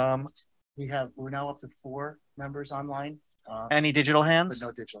 We're now up to 4 members online. Any digital hands? But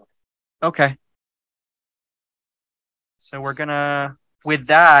no digital. Okay. So we're gonna, with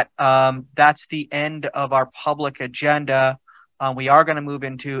that, that's the end of our public agenda. We are gonna move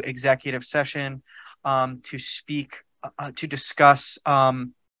into executive session to speak, to discuss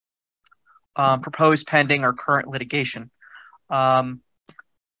proposed pending or current litigation.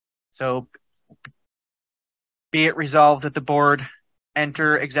 So be it resolved that the board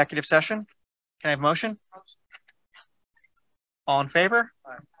enter executive session. Can I have a motion? All in favor?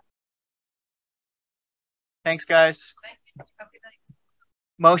 Thanks, guys.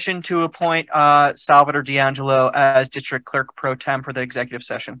 Motion to appoint Salvador D'Angelo as District Clerk Pro Tem for the executive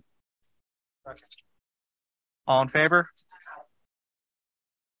session. All in favor?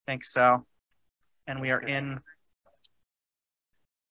 Thanks, Sal. And we are in